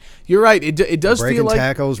mean, you're right. It does feel like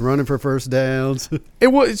tackles, running for first downs. It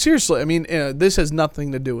was seriously. I mean, this has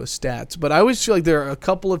nothing to do with stats, but I always feel like there are a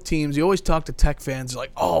couple of teams. You always talk to Tech fans,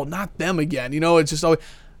 like, oh, not them again. It's just always.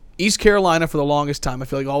 East Carolina, for the longest time, I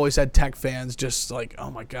feel like always had Tech fans just like,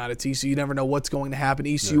 oh my God, it's ECU. You never know what's going to happen.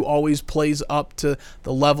 ECU always plays up to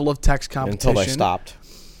the level of Tech's competition. Until they stopped.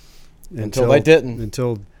 Until they didn't.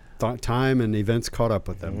 Until time and events caught up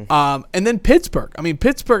with them. And then Pittsburgh. I mean,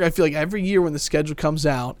 Pittsburgh, I feel like every year when the schedule comes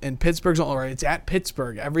out and Pittsburgh's all right, it's at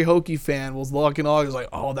Pittsburgh. Every Hokie fan will look in August like,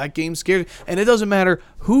 oh, that game's scary. And it doesn't matter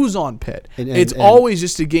who's on Pitt. It's always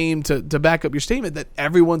just a game to back up your statement that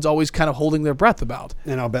everyone's always kind of holding their breath about.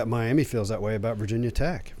 And I'll bet Miami feels that way about Virginia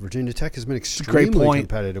Tech. Virginia Tech has been extremely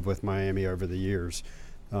competitive with Miami over the years.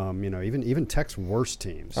 Even Tech's worst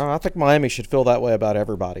teams. I think Miami should feel that way about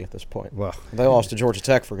everybody at this point. Well, they lost to Georgia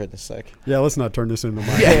Tech, for goodness sake. Yeah, let's not turn this into a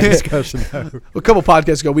Miami discussion. A couple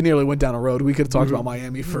podcasts ago, we nearly went down a road. We could have talked about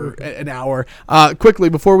Miami for an hour. Quickly,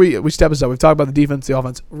 before we step aside, we've talked about the defense, the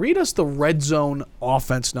offense. Read us the red zone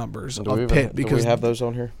offense numbers of Pitt. Do we have those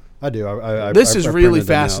on here? I do. This is really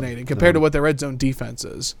fascinating compared to what the red zone defense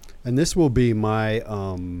is. And this will be my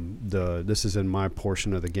this is in my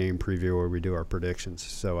portion of the game preview where we do our predictions.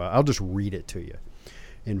 So I'll just read it to you.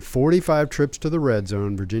 In 45 trips to the red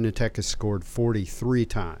zone, Virginia Tech has scored 43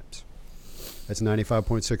 times. That's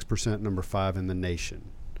 95.6%, number 5 in the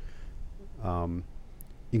nation,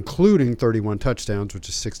 including 31 touchdowns, which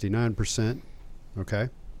is 69%. Okay.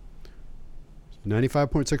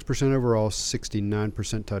 95.6% overall,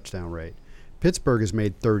 69% touchdown rate. Pittsburgh has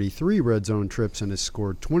made 33 red zone trips and has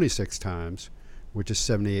scored 26 times, which is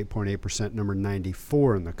 78.8%, number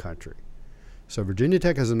 94 in the country. So Virginia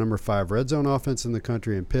Tech has a number 5 red zone offense in the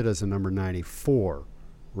country, and Pitt has a number 94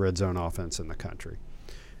 red zone offense in the country.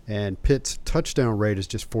 And Pitt's touchdown rate is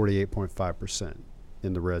just 48.5%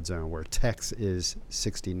 in the red zone, where Tech's is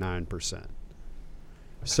 69%.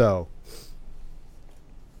 So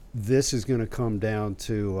this is going to come down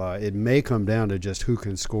to it may come down to just who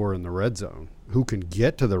can score in the red zone, who can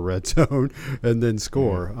get to the red zone and then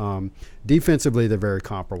score. Defensively, they're very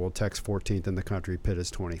comparable. Tech's 14th in the country, Pitt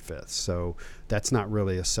is 25th. So that's not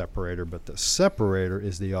really a separator, but the separator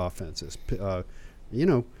is the offenses. If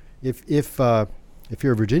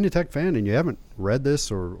you're a Virginia Tech fan and you haven't read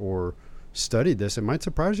this or studied this, it might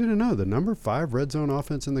surprise you to know the number 5 red zone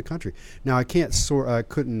offense in the country. Now I can't sort.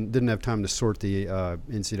 Didn't have time to sort the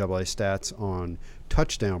NCAA stats on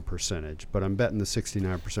touchdown percentage, but I'm betting the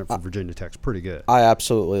 69% for Virginia Tech's pretty good. I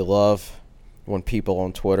absolutely love when people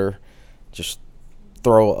on Twitter just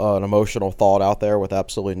throw an emotional thought out there with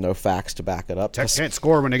absolutely no facts to back it up. Tech can't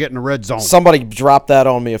score when they get in the red zone. Somebody dropped that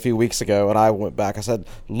on me a few weeks ago, and I went back. I said,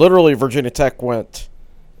 literally, Virginia Tech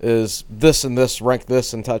is this and this, ranked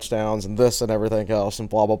this in touchdowns and this and everything else and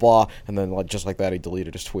blah, blah, blah. And then just like that, he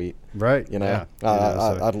deleted his tweet. Right. You know,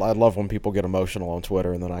 I love when people get emotional on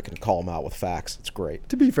Twitter, and then I can call them out with facts. It's great.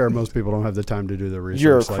 To be fair, most people don't have the time to do the research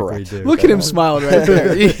You're like correct. we do. Look at him smiling right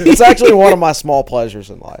there. It's actually one of my small pleasures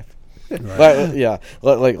in life. But, yeah,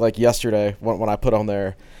 like yesterday when I put on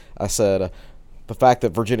there, I said the fact that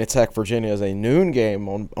Virginia is a noon game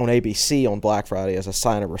on ABC on Black Friday is a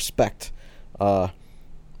sign of respect.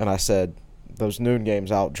 And I said those noon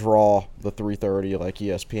games outdraw the 3:30 like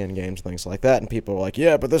ESPN games, things like that. And people were like,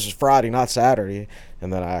 yeah, but this is Friday, not Saturday.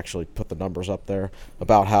 And then I actually put the numbers up there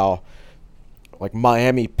about how like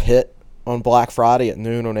Miami Pitt on Black Friday at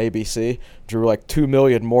noon on ABC drew like 2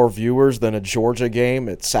 million more viewers than a Georgia game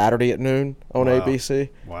at Saturday at noon on ABC.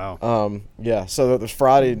 Wow. Yeah, so there's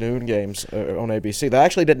Friday noon games on ABC. They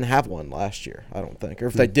actually didn't have one last year, I don't think. Or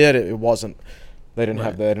if they did, it wasn't. They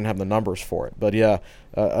didn't have the numbers for it. But yeah,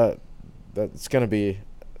 that's going to be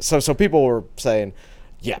so people were saying,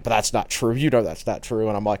 yeah, but that's not true. You know that's not true.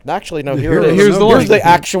 And I'm like, actually, no, here it is. Here's the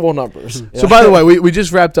actual numbers. So, by the way, we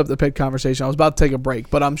just wrapped up the Pitt conversation. I was about to take a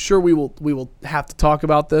break, but I'm sure we will have to talk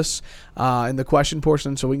about this in the question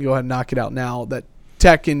portion, so we can go ahead and knock it out now. That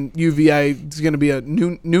Tech and UVA is going to be a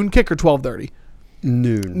noon kick or 12:30?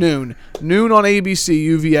 Noon on ABC,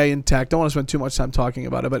 UVA and Tech. Don't want to spend too much time talking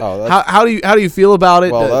about it, but how do you feel about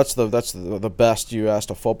it? Well, that's the best you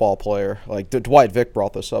asked a football player. Like Dwight Vick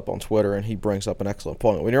brought this up on Twitter, and he brings up an excellent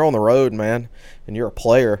point. When you're on the road, man, and you're a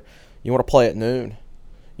player, you want to play at noon.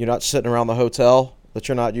 You're not sitting around the hotel that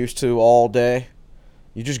you're not used to all day.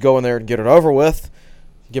 You just go in there and get it over with.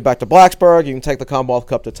 Get back to Blacksburg, you can take the Commonwealth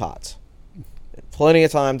Cup to Tots. Plenty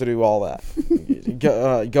of time to do all that.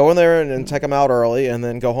 Go in there and take them out early, and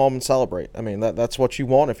then go home and celebrate. I mean, that's what you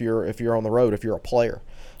want if you're on the road, if you're a player.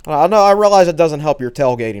 I know. I realize it doesn't help your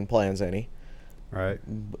tailgating plans any. Right.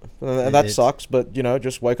 And that sucks, but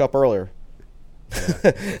just wake up earlier.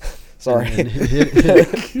 Yeah. Sorry. And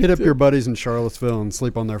hit up your buddies in Charlottesville and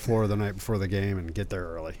sleep on their floor the night before the game and get there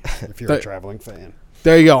early if you're a traveling fan.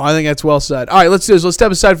 There you go. I think that's well said. All right, let's do this. Let's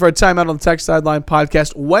step aside for a timeout on the Tech Sideline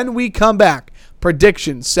podcast. When we come back,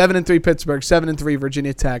 predictions, 7-3 Pittsburgh, 7-3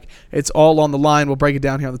 Virginia Tech. It's all on the line. We'll break it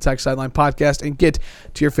down here on the Tech Sideline podcast and get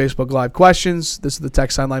to your Facebook Live questions. This is the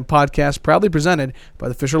Tech Sideline podcast, proudly presented by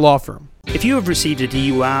the Fisher Law Firm. If you have received a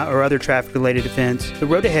DUI or other traffic-related offense, the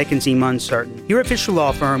road ahead can seem uncertain. Here at Fisher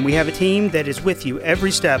Law Firm, we have a team that is with you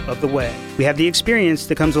every step of the way. We have the experience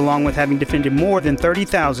that comes along with having defended more than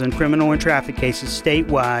 30,000 criminal and traffic cases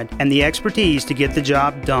statewide and the expertise to get the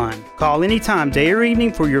job done. Call anytime, day or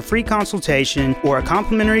evening, for your free consultation or a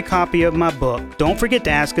complimentary copy of my book. Don't forget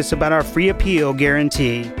to ask us about our free appeal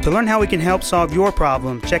guarantee. To learn how we can help solve your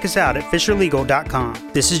problem, check us out at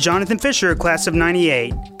FisherLegal.com. This is Jonathan Fisher, class of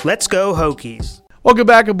 98. Let's go Hokies. Welcome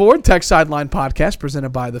back aboard Tech Sideline Podcast, presented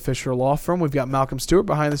by the Fisher Law Firm. We've got Malcolm Stewart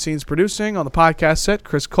behind the scenes producing on the podcast set,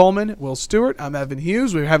 Chris Coleman, Will Stewart. I'm Evan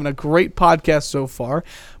Hughes. We're having a great podcast so far,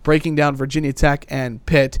 breaking down Virginia Tech and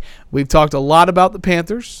Pitt. We've talked a lot about the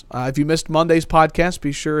Panthers. If you missed Monday's podcast,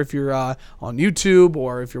 be sure if you're on YouTube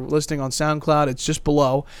or if you're listening on SoundCloud, it's just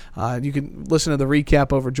below. You can listen to the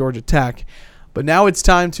recap over Georgia Tech. But now it's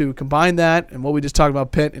time to combine that and what we just talked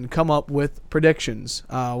about Pitt and come up with predictions.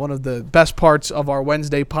 One of the best parts of our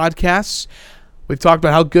Wednesday podcasts. We've talked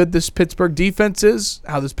about how good this Pittsburgh defense is,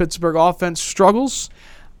 how this Pittsburgh offense struggles.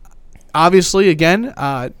 Obviously, again,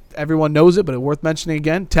 everyone knows it, but it's worth mentioning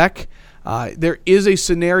again, Tech. There is a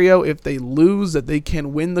scenario if they lose that they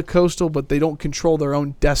can win the Coastal, but they don't control their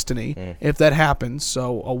own destiny if that happens.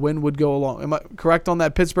 So a win would go along. Am I correct on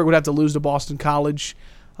that? Pittsburgh would have to lose to Boston College.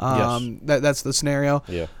 Yes. That's the scenario.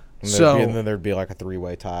 Yeah. And then there'd be like a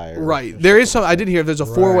three-way tie. Right. There is some. I did hear if there's a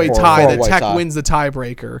four-way tie that Tech wins the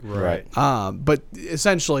tiebreaker. Right. But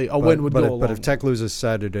essentially a win would go along. But if Tech loses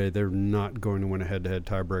Saturday, they're not going to win a head-to-head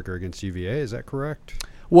tiebreaker against UVA. Is that correct?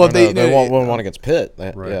 Well, they won't win one against Pitt.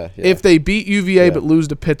 Right. Yeah. If they beat UVA but lose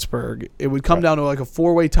to Pittsburgh, it would come down to like a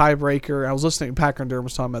four-way tiebreaker. I was listening to Packer and Durham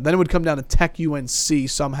was talking about. Then it would come down to Tech UNC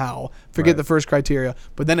somehow. Forget the first criteria,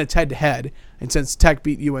 but then it's head-to-head. And since Tech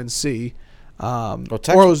beat UNC,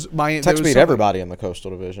 Tech's beat everybody in the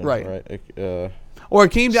Coastal Division. Right. Or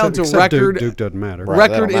it came down to record. Duke doesn't matter.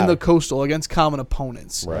 Record in the Coastal against common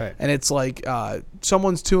opponents. Right. And it's like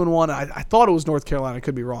someone's 2-1. I thought it was North Carolina. I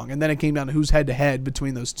could be wrong. And then it came down to who's head-to-head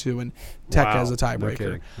between those two, and Tech has a tiebreaker. No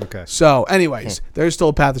kidding. Okay. So, anyways, there's still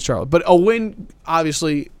a path to Charlotte. But a win,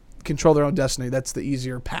 obviously, control their own destiny. That's the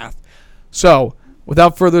easier path. So,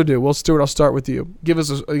 without further ado, Will Stewart, I'll start with you. Give us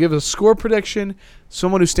a score prediction,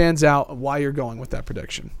 someone who stands out, why you're going with that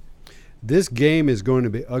prediction. This game is going to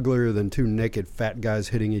be uglier than two naked fat guys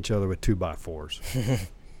hitting each other with 2x4s.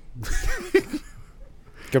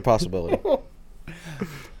 Good possibility.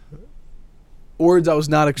 Words I was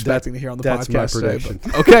not expecting to hear on the That's podcast my prediction.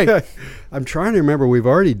 today. Okay. I'm trying to remember. We've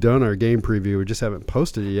already done our game preview. We just haven't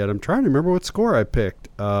posted it yet. I'm trying to remember what score I picked.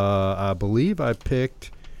 I believe I picked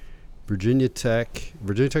Virginia Tech.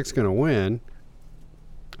 Virginia Tech's going to win.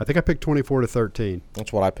 I think I picked 24-13.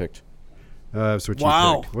 That's what I picked. That's what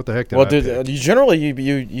Wow. you picked. What the heck did Well, I dude, pick? generally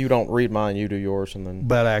you don't read mine. You do yours, and then.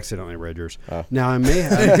 But I accidentally read yours. Oh. Now, I may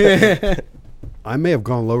have, I may have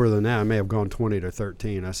gone lower than that. I may have gone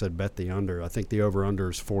 20-13. I said bet the under. I think the over-under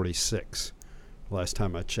is 46 last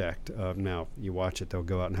time I checked. Now, you watch it, they'll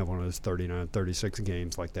go out and have one of those 39, 36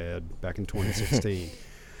 games like they had back in 2016.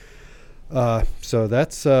 So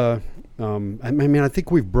that's I mean, I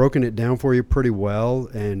think we've broken it down for you pretty well.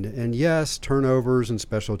 And yes, turnovers and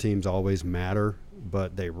special teams always matter,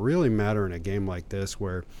 but they really matter in a game like this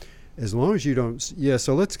where as long as you don't – yeah,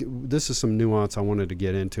 so this is some nuance I wanted to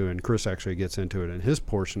get into, and Chris actually gets into it in his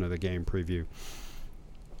portion of the game preview.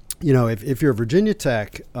 You know, if you're Virginia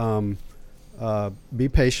Tech, be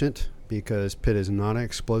patient because Pitt is not an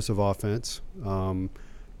explosive offense.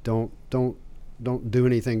 Don't do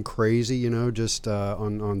anything crazy, you know, just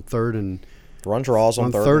on third and – Run draws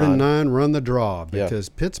on third and 9. 9, run the draw because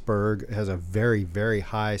Pittsburgh has a very, very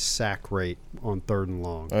high sack rate on third and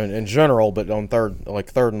long. In general, but on third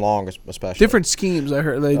and long especially. Different schemes I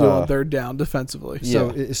heard they do on third down defensively.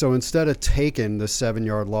 So instead of taking the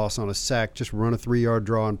 7-yard loss on a sack, just run a 3-yard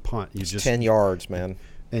draw and punt. It's 10 yards, man.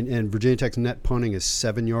 And Virginia Tech's net punting is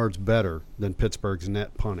 7 yards better than Pittsburgh's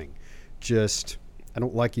net punting. I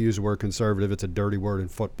don't like to use the word conservative. It's a dirty word in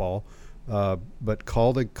football. But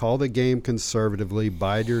call the game conservatively,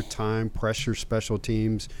 bide your time, press your special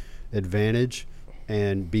teams advantage,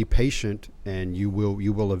 and be patient, and you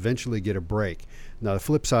will eventually get a break. Now the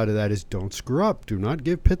flip side of that is don't screw up. Do not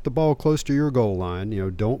give Pitt the ball close to your goal line. You know,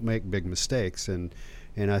 don't make big mistakes. And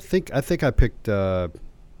I think I picked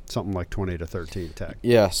something like 20-13 Tech.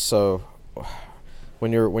 Yeah. So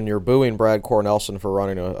when you're booing Brad Cornelson for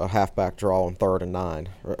running a halfback draw on 3rd and 9,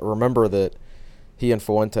 remember that he and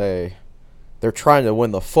Fuente. They're trying to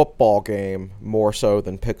win the football game more so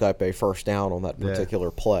than pick up a first down on that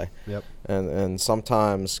particular play. Yep. And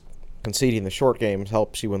sometimes conceding the short games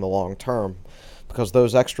helps you in the long term because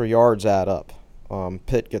those extra yards add up.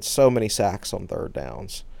 Pitt gets so many sacks on 3rd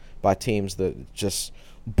downs by teams that just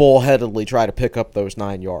bullheadedly try to pick up those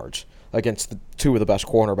 9 yards against the 2 of the best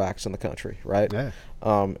cornerbacks in the country, right? Yeah.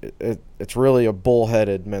 It's really a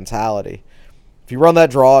bullheaded mentality. If you run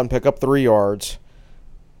that draw and pick up 3 yards,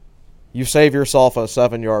 you save yourself a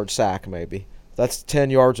 7-yard sack maybe. That's 10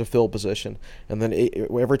 yards of field position. And then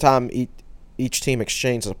every time each team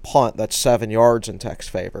exchanges a punt, that's 7 yards in Tech's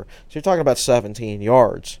favor. So you're talking about 17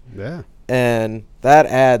 yards. Yeah. And that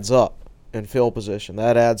adds up in field position.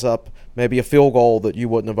 That adds up maybe a field goal that you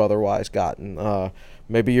wouldn't have otherwise gotten.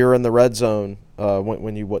 Maybe you're in the red zone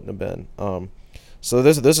when you wouldn't have been. So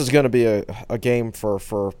this is going to be a game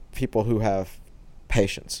for people who have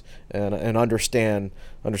patience and understanding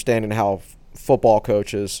how football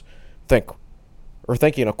coaches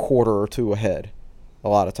thinking a quarter or two ahead a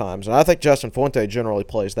lot of times. And I think Justin Fuente generally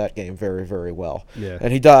plays that game very, very well. Yeah.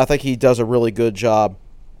 And I think he does a really good job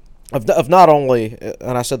of not only,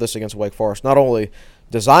 and I said this against Wake Forest, not only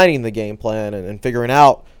designing the game plan and figuring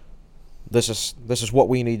out this is what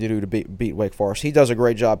we need to do to beat Wake Forest. He does a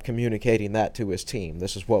great job communicating that to his team.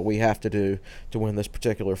 This is what we have to do to win this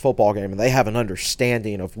particular football game. And they have an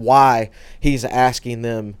understanding of why he's asking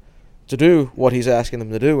them to do what he's asking them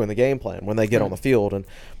to do in the game plan when they get on the field. And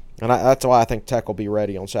that's why I think Tech will be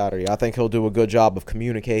ready on Saturday. I think he'll do a good job of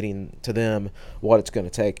communicating to them what it's going to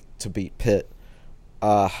take to beat Pitt.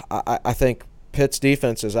 I think Pitt's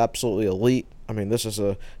defense is absolutely elite. I mean, this is,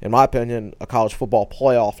 in my opinion, a college football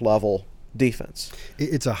playoff level defense.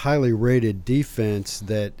 It's a highly rated defense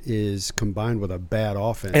that is combined with a bad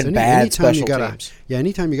offense. And bad special teams.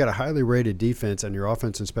 Anytime you got a highly rated defense and your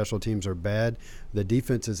offense and special teams are bad, the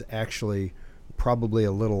defense is actually probably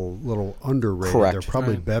a little underrated. Correct. They're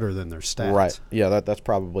probably better than their stats. Right. Yeah, that's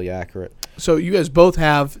probably accurate. So you guys both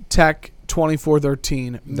have Tech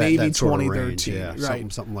 24-13, maybe that sort of 20-13. range, yeah,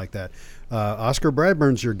 right. something like that. Oscar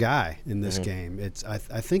Bradburn's your guy in this game. It's I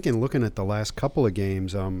think in looking at the last couple of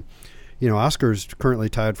games, Oscar's currently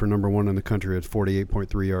tied for number 1 in the country at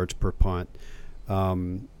 48.3 yards per punt.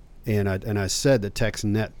 And I said that Tech's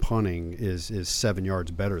net punting is 7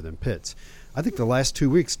 yards better than Pitt's. I think the last 2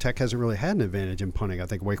 weeks, Tech hasn't really had an advantage in punting. I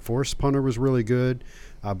think Wake Forest punter was really good.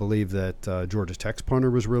 I believe that Georgia Tech's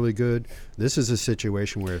punter was really good. This is a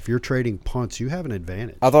situation where if you're trading punts, you have an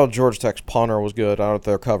advantage. I thought Georgia Tech's punter was good. I thought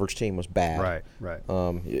their coverage team was bad. Right.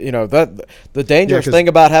 That the dangerous thing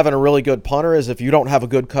about having a really good punter is if you don't have a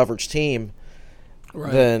good coverage team,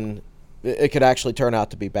 then it could actually turn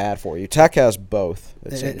out to be bad for you. Tech has both,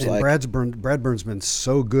 it seems like. Brad Burns been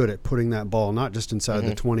so good at putting that ball not just inside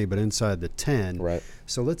the 20 but inside the 10. Right.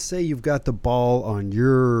 So let's say you've got the ball on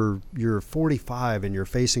your 45 and you're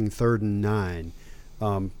facing 3rd and 9.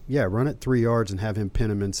 Run it 3 yards and have him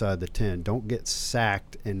pin him inside the 10. Don't get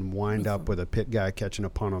sacked and wind up with a pit guy catching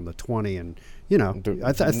a punt on the 20. And, I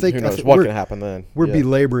think who knows what can happen then. We're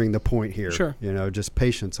belaboring the point here. Sure. Just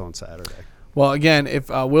patience on Saturday. Well, again, if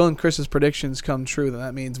Will and Chris's predictions come true, then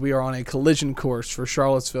that means we are on a collision course for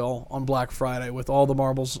Charlottesville on Black Friday with all the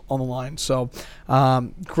marbles on the line. So,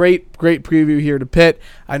 great preview here to Pitt.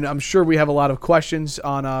 I'm sure we have a lot of questions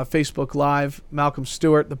on Facebook Live. Malcolm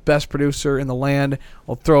Stewart, the best producer in the land.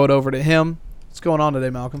 I'll throw it over to him. What's going on today,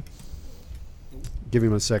 Malcolm? Give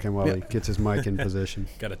him a second while he gets his mic in position.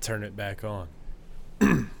 Got to turn it back on.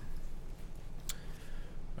 All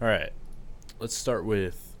right. Let's start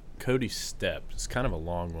with Cody Stepp. It's kind of a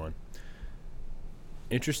long one.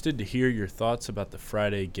 Interested to hear your thoughts about the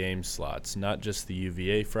Friday game slots, not just the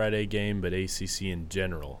UVA Friday game, but ACC in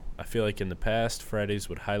general. I feel like in the past, Fridays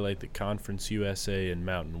would highlight the Conference USA and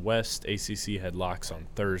Mountain West. ACC had locks on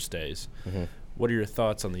Thursdays. Mm-hmm. What are your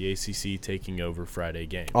thoughts on the ACC taking over Friday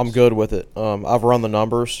games? I'm good with it. I've run the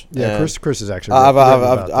numbers. Yeah, Chris is actually.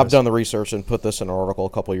 I've done the research and put this in an article a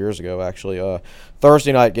couple of years ago. Actually,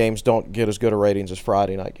 Thursday night games don't get as good a ratings as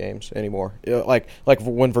Friday night games anymore. Like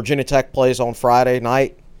when Virginia Tech plays on Friday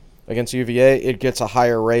night against UVA, it gets a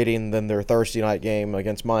higher rating than their Thursday night game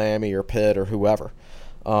against Miami or Pitt or whoever.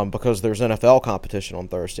 Because there's NFL competition on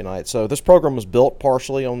Thursday night. So this program was built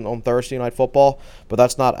partially on Thursday night football, but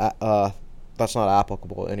that's not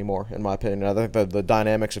applicable anymore, in my opinion. I think the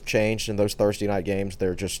dynamics have changed in those Thursday night games.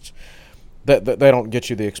 They're just they don't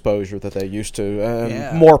get you the exposure that they used to.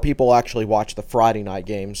 And more people actually watch the Friday night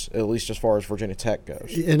games, at least as far as Virginia Tech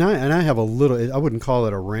goes. And I have a little. I wouldn't call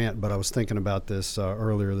it a rant, but I was thinking about this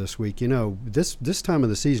earlier this week. This time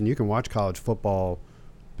of the season, you can watch college football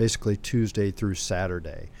basically Tuesday through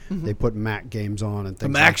Saturday. Mm-hmm. They put MAC games on and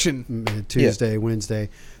things. Action. Tuesday, Wednesday.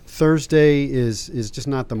 Thursday is just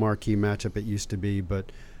not the marquee matchup it used to be,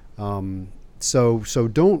 but so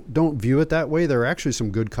don't view it that way. There are actually some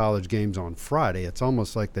good college games on Friday. It's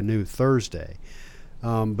almost like the new Thursday.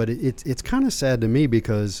 But it's kind of sad to me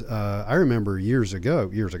because I remember years ago,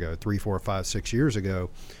 3, 4, 5, 6 years ago,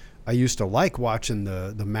 I used to like watching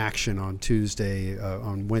the MACtion on Tuesday,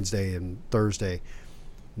 on Wednesday and Thursday.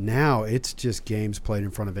 Now it's just games played in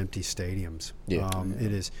front of empty stadiums.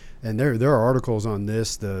 It is, and there are articles on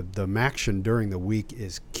this. The MACtion during the week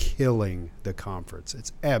is killing the conference.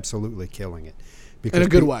 It's absolutely killing it. In a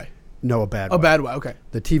good way. No, a bad way. A bad way, okay.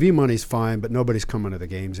 The TV money's fine, but nobody's coming to the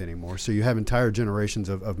games anymore. So you have entire generations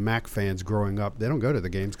of MAC fans growing up. They don't go to the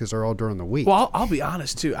games because they're all during the week. Well, I'll be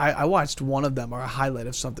honest, too. I watched one of them or a highlight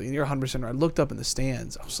of something, and you're 100% right. I looked up in the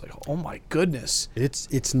stands. I was like, oh, my goodness.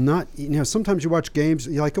 It's not – sometimes you watch games –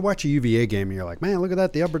 you watch a UVA game, and you're like, man, look at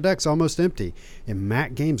that. The upper deck's almost empty. In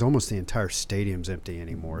MAC games, almost the entire stadium's empty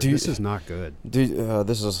anymore. This is not good.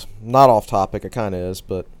 This is not off topic. It kind of is,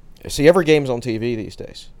 but – see, every game's on TV these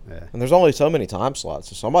days. Yeah. And there's only so many time slots,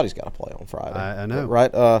 so somebody's got to play on Friday. I know.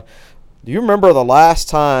 Right? Do you remember the last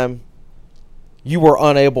time you were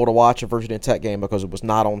unable to watch a Virginia Tech game because it was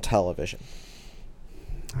not on television?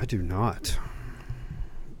 I do not.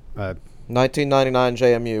 1999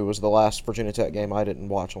 JMU was the last Virginia Tech game I didn't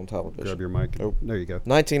watch on television. Grab your mic. Oh, there you go.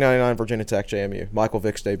 1999 Virginia Tech JMU. Michael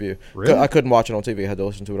Vick's debut. Really? I couldn't watch it on TV. I had to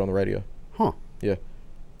listen to it on the radio. Huh. Yeah.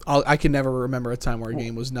 I can never remember a time where a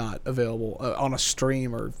game was not available on a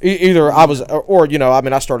stream or either I was or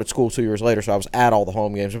I started school 2 years later, so I was at all the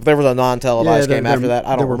home games. If there was a non-televised game after that,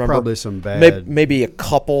 I don't remember. There were probably some bad, maybe a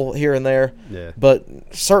couple here and there. Yeah. But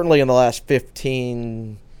certainly in the last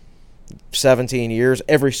 15, 17 years,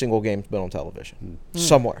 every single game's been on television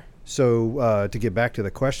somewhere. So to get back to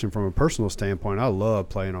the question from a personal standpoint, I love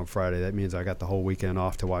playing on Friday. That means I got the whole weekend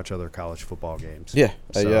off to watch other college football games. Yeah.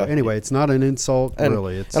 So anyway, it's not an insult,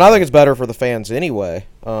 really. And I think it's better for the fans anyway.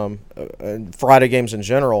 And Friday games in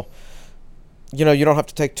general, you don't have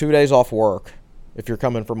to take 2 days off work if you're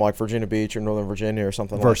coming from like Virginia Beach or Northern Virginia or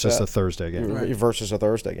something versus like that. a Thursday game. Right. Versus a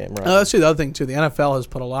Thursday game, right. That's the other thing, too. The NFL has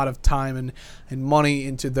put a lot of time and money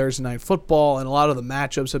into Thursday night football, and a lot of the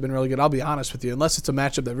matchups have been really good. I'll be honest with you. Unless it's a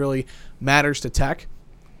matchup that really matters to Tech,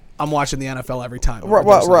 I'm watching the NFL every time.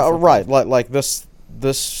 Right. Like this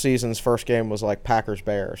season's first game was like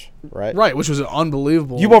Packers-Bears, right? Right, which was an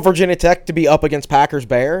unbelievable. You want Virginia Tech to be up against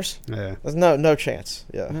Packers-Bears? Yeah. There's no chance.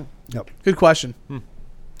 Yeah. Yep. Good question. All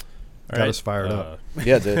Got us fired up.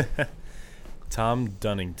 Yeah, dude. Tom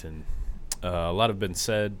Dunnington. A lot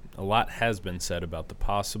has been said about the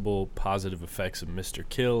possible positive effects of Mr.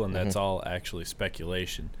 Kill, and that's all actually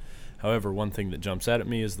speculation. However, one thing that jumps out at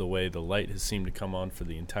me is the way the light has seemed to come on for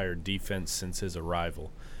the entire defense since his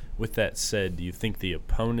arrival. With that said, do you think the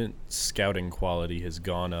opponent's scouting quality has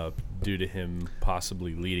gone up due to him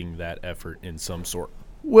possibly leading that effort in some sort?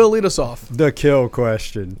 Will, lead us off. The kill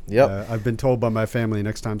question. Yep. I've been told by my family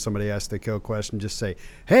next time somebody asks the kill question, just say,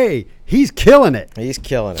 hey, he's killing it. He's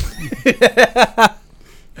killing it.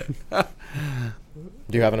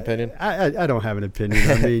 Do you have an opinion? I don't have an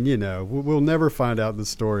opinion. I mean, we'll never find out the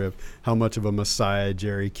story of how much of a messiah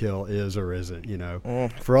Jerry Kill is or isn't,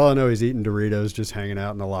 For all I know, he's eating Doritos just hanging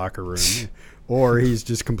out in the locker room. Or he's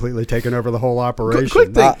just completely taken over the whole operation.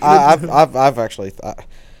 Quick thing. I've actually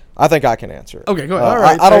I think I can answer it. Okay, go ahead. All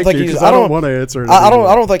right, I don't think he's. I don't want to answer it. I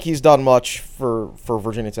don't think he's done much for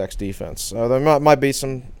Virginia Tech's defense. There might be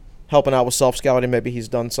some helping out with self-scouting. Maybe he's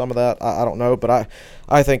done some of that. I don't know. But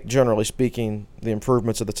I think, generally speaking, the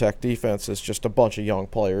improvements of the Tech defense is just a bunch of young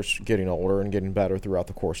players getting older and getting better throughout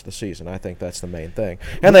the course of the season. I think that's the main thing.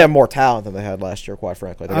 And they have more talent than they had last year, quite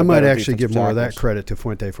frankly. I might actually give more of that credit to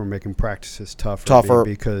Fuente for making practices tougher.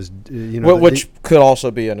 Because, which could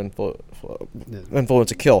also be an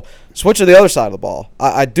influence of Kill. Switch to the other side of the ball.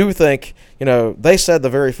 I do think, they said the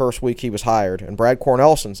very first week he was hired, and Brad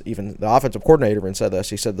Cornelson's, even the offensive coordinator, even said this.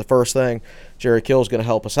 He said the first thing Jerry Kill is going to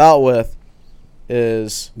help us out with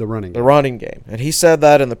is the running game. And he said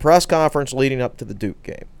that in the press conference leading up to the Duke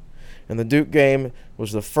game. And the Duke game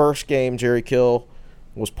was the first game Jerry Kill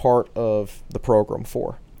was part of the program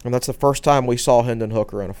for. And that's the first time we saw Hendon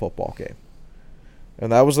Hooker in a football game.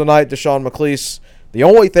 And that was the night Deshaun McClease. The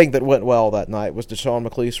only thing that went well that night was Deshaun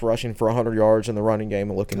McClease rushing for 100 yards in the running game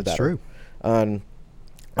and looking better. That's true. And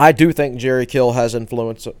I do think Jerry Kill has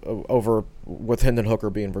influence over with Hendon Hooker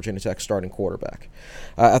being Virginia Tech's starting quarterback.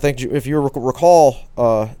 I think if you recall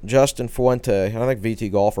Justin Fuente, and I think VT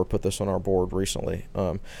Golfer put this on our board recently,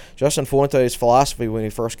 Justin Fuente's philosophy when he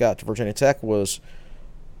first got to Virginia Tech was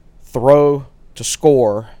throw to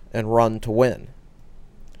score and run to win.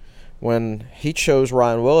 When he chose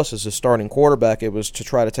Ryan Willis as his starting quarterback, it was to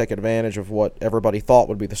try to take advantage of what everybody thought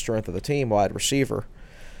would be the strength of the team, wide receiver.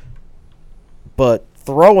 But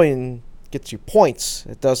throwing gets you points.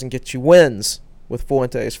 It doesn't get you wins with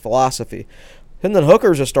Fuente's philosophy. Hendon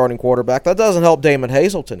Hooker's a starting quarterback. That doesn't help Damon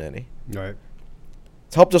Hazelton any. Right.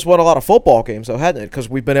 It's helped us win a lot of football games, though, hasn't it? Because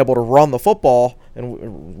we've been able to run the football,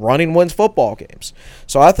 and running wins football games.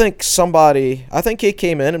 So I think he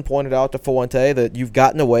came in and pointed out to Fuente that you've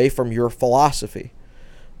gotten away from your philosophy,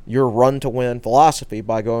 your run-to-win philosophy,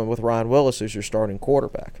 by going with Ryan Willis as your starting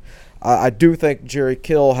quarterback. I do think Jerry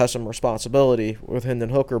Kill has some responsibility with Hendon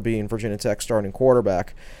Hooker being Virginia Tech's starting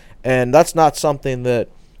quarterback, and that's not something that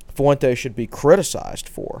Fuente should be criticized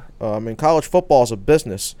for. College football is a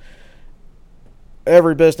business.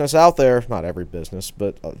 Every business out there, not every business,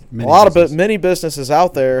 but many businesses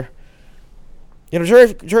out there,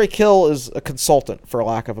 Jerry Kill is a consultant, for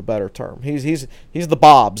lack of a better term. He's the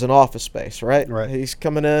Bobs in Office Space, right? Right. He's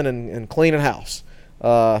coming in and cleaning house,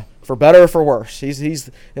 for better or for worse.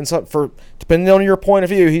 He's depending on your point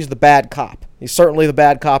of view, he's the bad cop. He's certainly the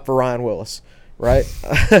bad cop for Ryan Willis, right?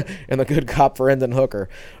 And the good cop for Hendon Hooker,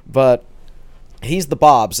 but he's the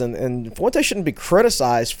Bobs, and Fuente shouldn't be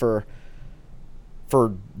criticized for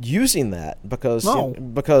using that because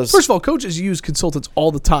first of all, coaches use consultants all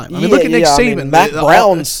the time. Look at Nick Saban. Mac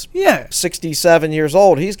Brown's 67 years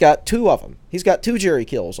old. He's got two of them. He's got two Jerry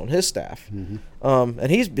Kills on his staff, and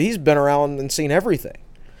he's been around and seen everything.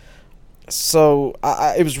 So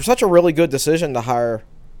it was such a really good decision to hire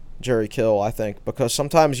Jerry Kill, I think, because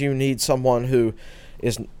sometimes you need someone who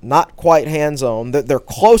is not quite hands-on. That they're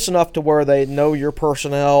close enough to where they know your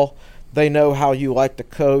personnel, they know how you like to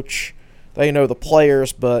coach. They know the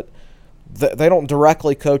players, but they don't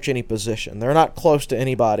directly coach any position. They're not close to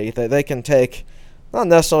anybody. They can take not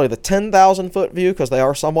necessarily the 10,000-foot view because they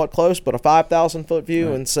are somewhat close, but a 5,000-foot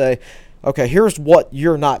view and say, okay, here's what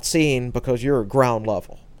you're not seeing because you're at ground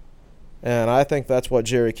level. And I think that's what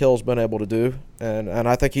Jerry Kill's been able to do, and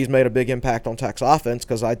I think he's made a big impact on Tech's offense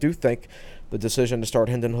because I do think the decision to start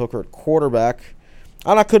Hendon Hooker at quarterback,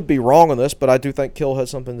 and I could be wrong on this, but I do think Kill has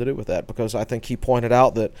something to do with that because I think he pointed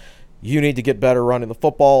out that you need to get better running the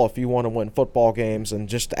football if you want to win football games, and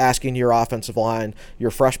just asking your offensive line, your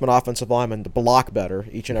freshman offensive lineman, to block better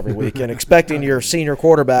each and every week, and expecting your senior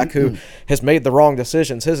quarterback, who has made the wrong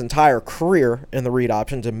decisions his entire career in the read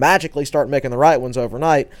option, to magically start making the right ones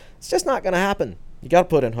overnight. It's just not going to happen. You got to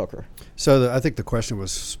put in Hooker. So I think the question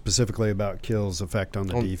was specifically about Kill's effect on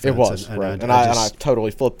the defense. It was, right. And I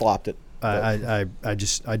totally flip-flopped it. I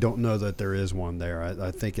don't know that there is one there.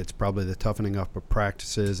 I think it's probably the toughening up of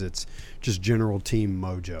practices. It's just general team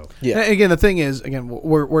mojo. Yeah. And again, the thing is,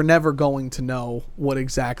 we're never going to know what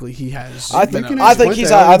exactly he has. I think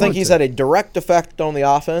he's had a direct effect on the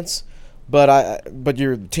offense, but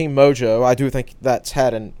your team mojo, I do think that's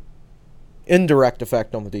had an indirect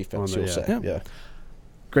effect on the defense. You'll say, yeah.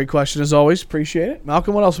 Great question as always. Appreciate it,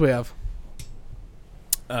 Malcolm. What else do we have?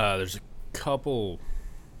 There's a couple.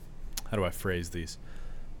 How do I phrase these?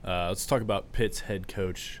 Let's talk about Pitt's head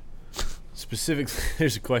coach. Specifically,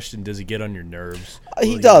 there's a question: does he get on your nerves?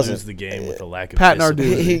 He doesn't. Lose the game with a lack of Pat discipline.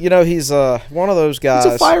 Narduzzi. He's one of those guys.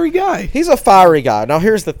 He's a fiery guy. He's a fiery guy. Now,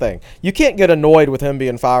 here's the thing: you can't get annoyed with him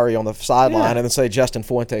being fiery on the sideline and then say Justin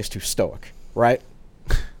Fuente's too stoic, right?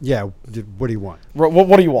 Yeah, what do you want?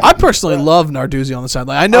 What do you want? I personally love Narduzzi on the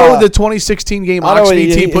sideline. I know the 2016 game, Oxford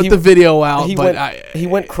team put the video out, he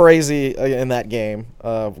went crazy in that game.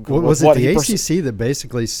 Was it the ACC that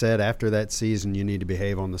basically said after that season you need to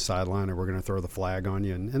behave on the sideline or we're going to throw the flag on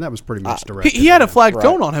you? And that was pretty much directed. He had a flag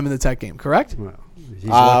thrown on him in the Tech game, correct? Well,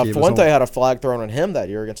 Fuente had a flag thrown on him that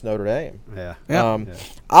year against Notre Dame. Yeah.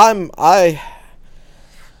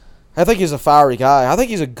 I think he's a fiery guy. I think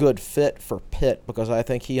he's a good fit for Pitt because I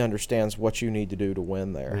think he understands what you need to do to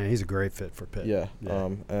win there. Man, he's a great fit for Pitt. Yeah.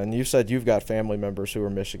 And you said you've got family members who are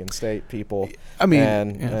Michigan State people. I mean,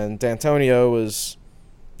 and D'Antonio is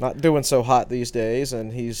not doing so hot these days,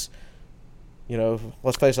 and he's,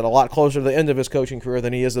 let's face it, a lot closer to the end of his coaching career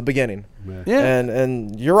than he is the beginning. Yeah.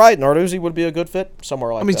 And you're right, Narduzzi would be a good fit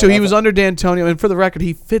somewhere like that. So he was under D'Antonio, and for the record,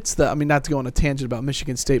 he fits not to go on a tangent about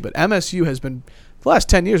Michigan State, but MSU has been – the last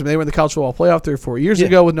 10 years, they were in the college football playoff 3 or 4 years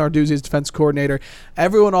ago with Narduzzi as defense coordinator.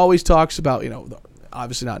 Everyone always talks about,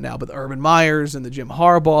 obviously not now, but the Urban Meyers and the Jim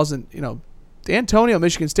Harbaughs. And, D'Antonio,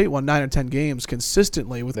 Michigan State won 9 or 10 games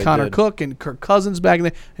consistently with Connor Cook and Kirk Cousins back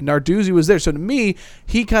then, and Narduzzi was there. So to me,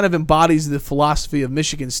 he kind of embodies the philosophy of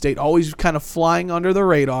Michigan State, always kind of flying under the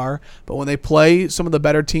radar. But when they play some of the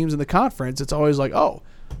better teams in the conference, it's always like, oh,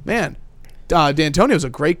 man, D'Antonio's a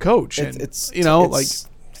great coach. It's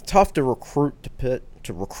tough to recruit to Pitt,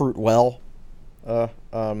 to recruit well.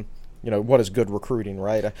 What is good recruiting,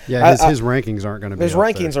 right? Yeah, his rankings aren't going to be his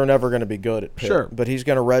rankings are never going to be good at Pitt. Sure. But he's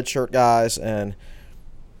going to redshirt guys, and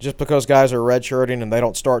just because guys are redshirting and they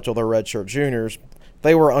don't start till they're redshirt juniors,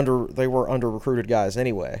 they were under recruited guys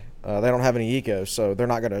anyway. They don't have any egos, so they're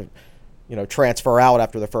not going to transfer out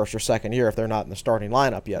after the first or second year if they're not in the starting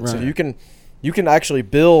lineup yet. Right. So you can actually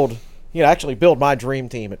build. Build my dream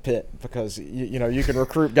team at Pitt because you can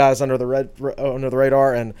recruit guys under the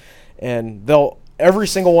radar, and every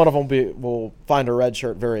single one of them will find a red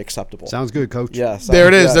shirt very acceptable. Sounds good, Coach. Yes, there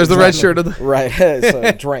it is. Yeah, there's the red shirt of the right. It's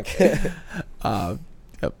a drink. Yep. All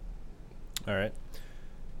right.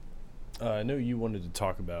 I know you wanted to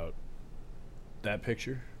talk about that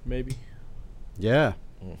picture, maybe. Yeah.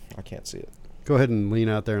 I can't see it. Go ahead and lean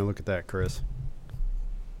out there and look at that, Chris.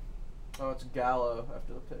 Oh, it's Gallo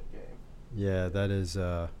after the Pitt game. Yeah, that is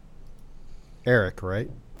Eric, right?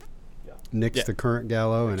 Yeah. Nick's the current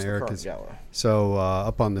Gallo, and Eric is Gallo. So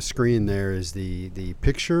up on the screen there is the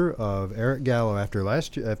picture of Eric Gallo after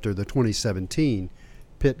the 2017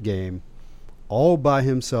 Pitt game, all by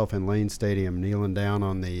himself in Lane Stadium, kneeling down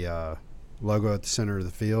on the logo at the center of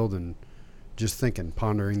the field and just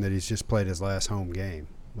pondering that he's just played his last home game.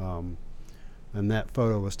 And that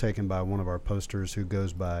photo was taken by one of our posters who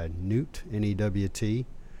goes by Newt, N-E-W-T.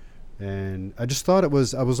 And I just thought I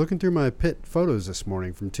was looking through my Pitt photos this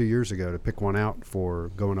morning from 2 years ago to pick one out for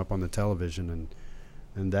going up on the television,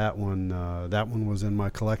 and that one was in my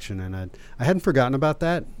collection, and I hadn't forgotten about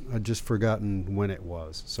that. I'd just forgotten when it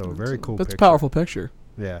was. So very cool. That's a powerful picture.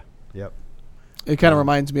 Yeah. Yep. It kind of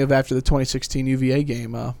reminds me of after the 2016 UVA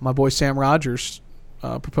game. My boy Sam Rogers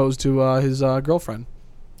proposed to his girlfriend.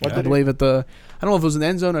 I believe I don't know if it was in the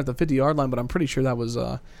end zone or at the 50-yard line, but I'm pretty sure that was.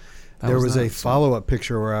 There was a follow-up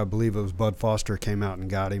picture where I believe it was Bud Foster came out and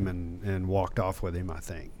got him and walked off with him, I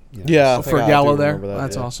think. Yeah, for Gallo there.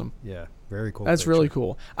 That's awesome. Yeah, very cool. That's picture. Really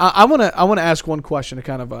cool. I want to ask one question to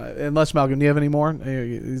kind of unless Malcolm, do you have any more?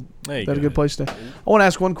 Is that a good place to? I want to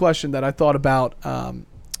ask one question that I thought about.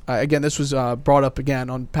 Again, this was brought up again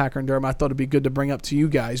on Packer and Durham. I thought it'd be good to bring up to you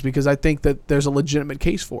guys because I think that there's a legitimate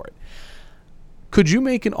case for it. Could you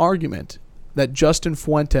make an argument that Justin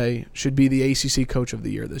Fuente should be the ACC Coach of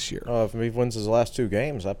the Year this year? If he wins his last 2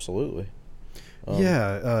 games, absolutely.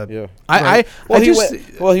 Yeah.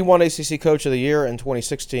 He won ACC Coach of the Year in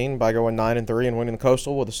 2016 by going 9-3 and winning the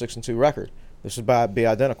Coastal with a 6-2 record. This would be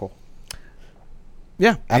identical.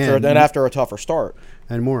 Yeah, after a tougher start.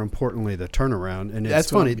 And more importantly, the turnaround. And it's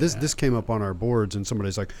funny. This came up on our boards, and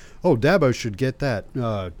somebody's like, "Oh, Dabo should get that."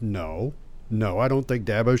 No, I don't think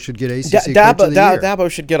Dabo should get ACC Coach of the Year.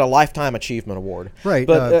 Dabo should get a Lifetime Achievement Award. Right.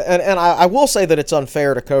 But and I will say that it's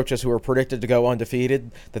unfair to coaches who are predicted to go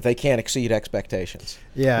undefeated that they can't exceed expectations.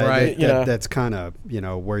 Yeah, right. That's kind of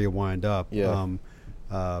where you wind up. Yeah.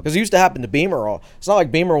 Because it used to happen to Beamer. It's not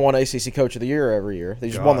like Beamer won ACC Coach of the Year every year. They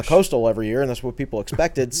just won the Coastal every year, and that's what people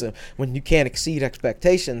expected. So when you can't exceed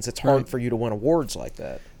expectations, it's hard for you to win awards like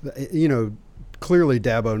that. Clearly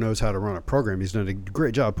Dabo knows how to run a program. He's done a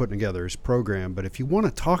great job putting together his program. But if you want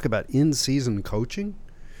to talk about in-season coaching,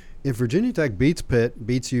 if Virginia Tech beats Pitt,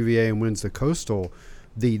 beats UVA, and wins the Coastal,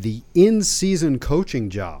 the in-season coaching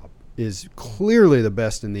job is clearly the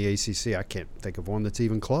best in the ACC. I can't think of one that's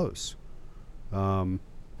even close.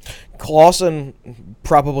 Clausen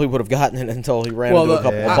probably would have gotten it until he ran into a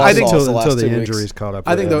couple of buzzsaws until the 2 injuries weeks. caught up.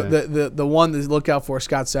 I think the one to look out for is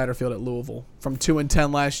Scott Satterfield at Louisville, from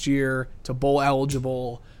 2-10 last year to bowl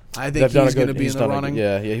eligible. I think he's going to be in the running.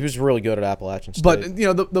 He was really good at Appalachian State. But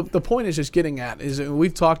the point is just getting at is, and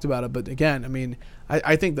we've talked about it, but again, I mean,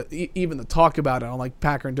 I think that even the talk about it on like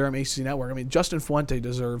Packer and Durham ACC Network, I mean, Justin Fuente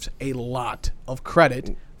deserves a lot of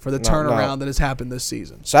credit for the turnaround that has happened this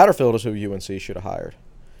season. Satterfield is who UNC should have hired.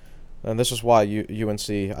 And this is why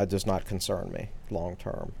UNC does not concern me long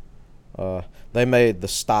term. They made the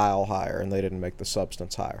style hire, and they didn't make the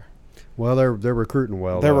substance hire. Well, they're recruiting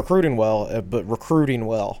well. They're recruiting well, but recruiting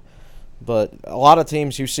well. But a lot of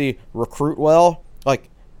teams you see recruit well, like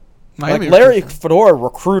Larry Fedora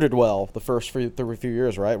recruited well the first few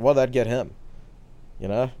years, right? Well, that'd get him,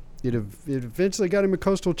 It eventually got him a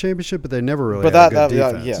Coastal Championship, but they never really had a good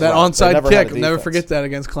defense. That onside kick, I'll never forget that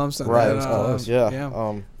against Clemson.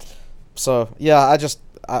 Right. So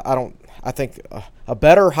I think a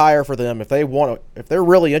better hire for them if they're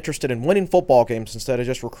really interested in winning football games instead of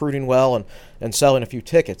just recruiting well and selling a few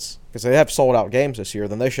tickets, because they have sold out games this year,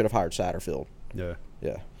 then they should have hired Satterfield. Yeah.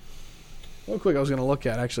 Real quick, I was going to look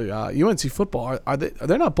at actually UNC football.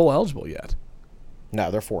 They're not bowl eligible yet?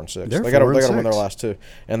 No, they're 4-6. They got to win their last 2,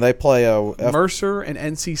 and they play Mercer and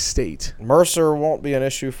NC State. Mercer won't be an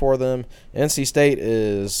issue for them. NC State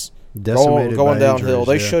is going downhill. Injuries,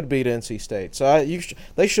 they should beat NC State, so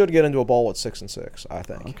they should get into a bowl at 6-6. I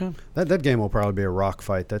think. Okay. That game will probably be a rock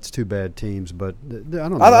fight. That's 2 bad teams, but I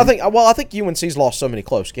don't know. I think UNC's lost so many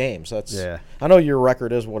close games. I know your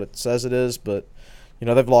record is what it says it is, but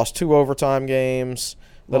they've lost 2 overtime games.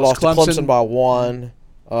 They lost to Clemson by 1.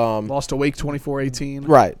 Lost to Wake 24-18.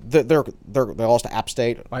 Right. They lost to App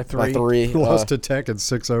State by 3. Lost to Tech in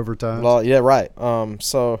 6 overtimes. Yeah, right.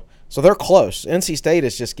 So they're close. NC State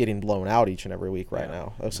is just getting blown out each and every week right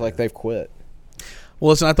now. It's like they've quit. Well,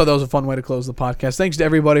 listen, I thought that was a fun way to close the podcast. Thanks to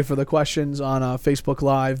everybody for the questions on Facebook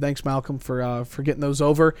Live. Thanks, Malcolm, for getting those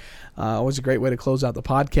over. Always a great way to close out the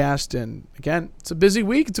podcast. And, again, it's a busy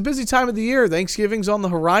week. It's a busy time of the year. Thanksgiving's on the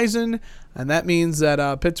horizon, and that means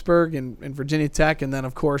that Pittsburgh and Virginia Tech, and then,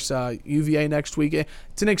 of course, UVA next week.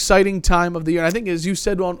 It's an exciting time of the year. And I think, as you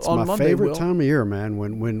said on Monday, my favorite time of year, man.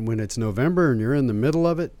 When it's November and you're in the middle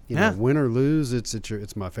of it, win or lose,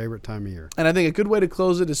 it's my favorite time of year. And I think a good way to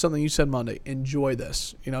close it is something you said Monday. Enjoy this.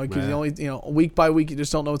 Because week by week, you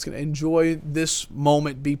just don't know what's going to enjoy this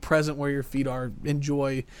moment. Be present where your feet are.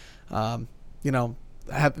 Enjoy,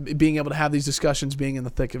 being able to have these discussions, being in the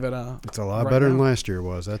thick of it. It's a lot better than last year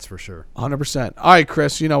was, that's for sure. 100%. All right,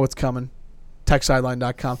 Chris, you know what's coming.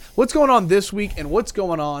 TechSideline.com. What's going on this week and what's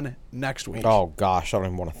going on next week? Oh, gosh, I don't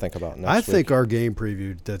even want to think about next week. I think our game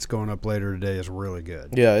preview that's going up later today is really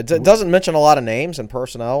good. Yeah, it doesn't mention a lot of names and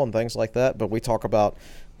personnel and things like that, but we talk about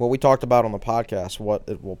what we talked about on the podcast, what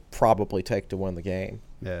it will probably take to win the game.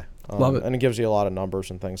 Yeah. Love it. And it gives you a lot of numbers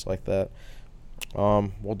and things like that.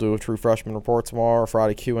 We'll do a true freshman report tomorrow,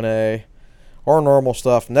 Friday Q&A, our normal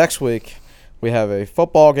stuff. Next week, we have a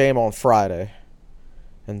football game on Friday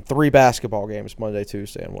and 3 basketball games Monday,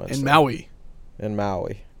 Tuesday, and Wednesday. In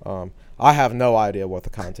Maui. I have no idea what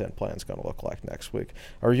the content plan is going to look like next week.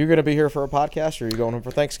 Are you going to be here for a podcast, or are you going home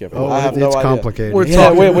for Thanksgiving? Oh, I have no idea. It's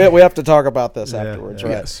complicated. We have to talk about this afterwards,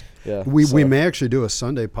 right? Yes. Yeah. We may actually do a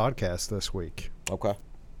Sunday podcast this week. Okay.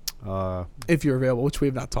 If you're available, which we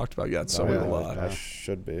have not talked about yet, so I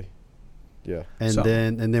should be. Yeah.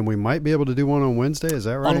 And then we might be able to do one on Wednesday. Is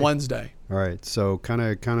that right? On Wednesday. All right. So kind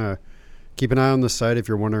of keep an eye on the site if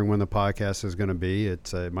you're wondering when the podcast is going to be.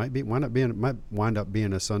 It might wind up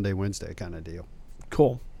being a Sunday, Wednesday kind of deal.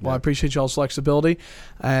 Cool. Well, I appreciate y'all's flexibility.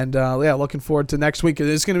 And, looking forward to next week.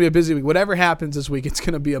 It's going to be a busy week. Whatever happens this week, it's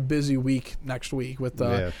going to be a busy week next week.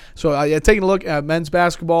 So taking a look at men's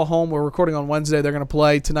basketball home. We're recording on Wednesday. They're going to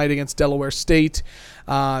play tonight against Delaware State.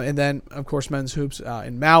 And then, of course, men's hoops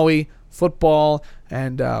in Maui. Football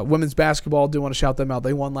and women's basketball, do want to shout them out.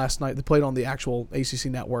 They won last night. They played on the actual ACC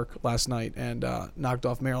network last night and knocked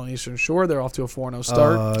off Maryland Eastern Shore. They're off to a 4-0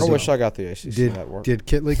 start. I wish I got the ACC network. Did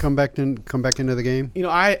Kitley come back into the game?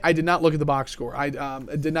 I did not look at the box score. I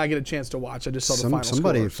did not get a chance to watch. I just saw the final score.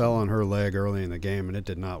 Somebody fell on her leg early in the game, and it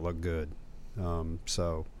did not look good.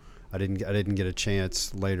 So I didn't get a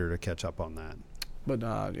chance later to catch up on that.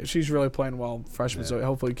 But she's really playing well, freshman, so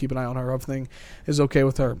hopefully keep an eye on her. Everything is okay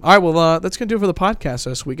with her. All right, well, that's going to do it for the podcast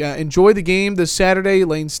this week. Enjoy the game this Saturday,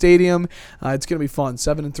 Lane Stadium. It's going to be fun.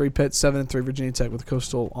 7-3 Pitt, 7-3 Virginia Tech with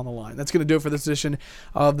Coastal on the line. That's going to do it for this edition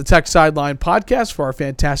of the Tech Sideline Podcast. For our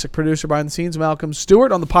fantastic producer behind the scenes, Malcolm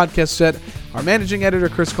Stewart. On the podcast set, our managing editor,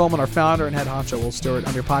 Chris Coleman, our founder and head honcho, Will Stewart.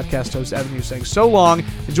 I'm your podcast host, Evan Hughes, saying so long.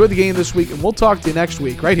 Enjoy the game this week, and we'll talk to you next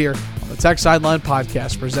week right here on the Tech Sideline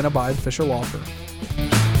Podcast presented by the Fisher Law Firm.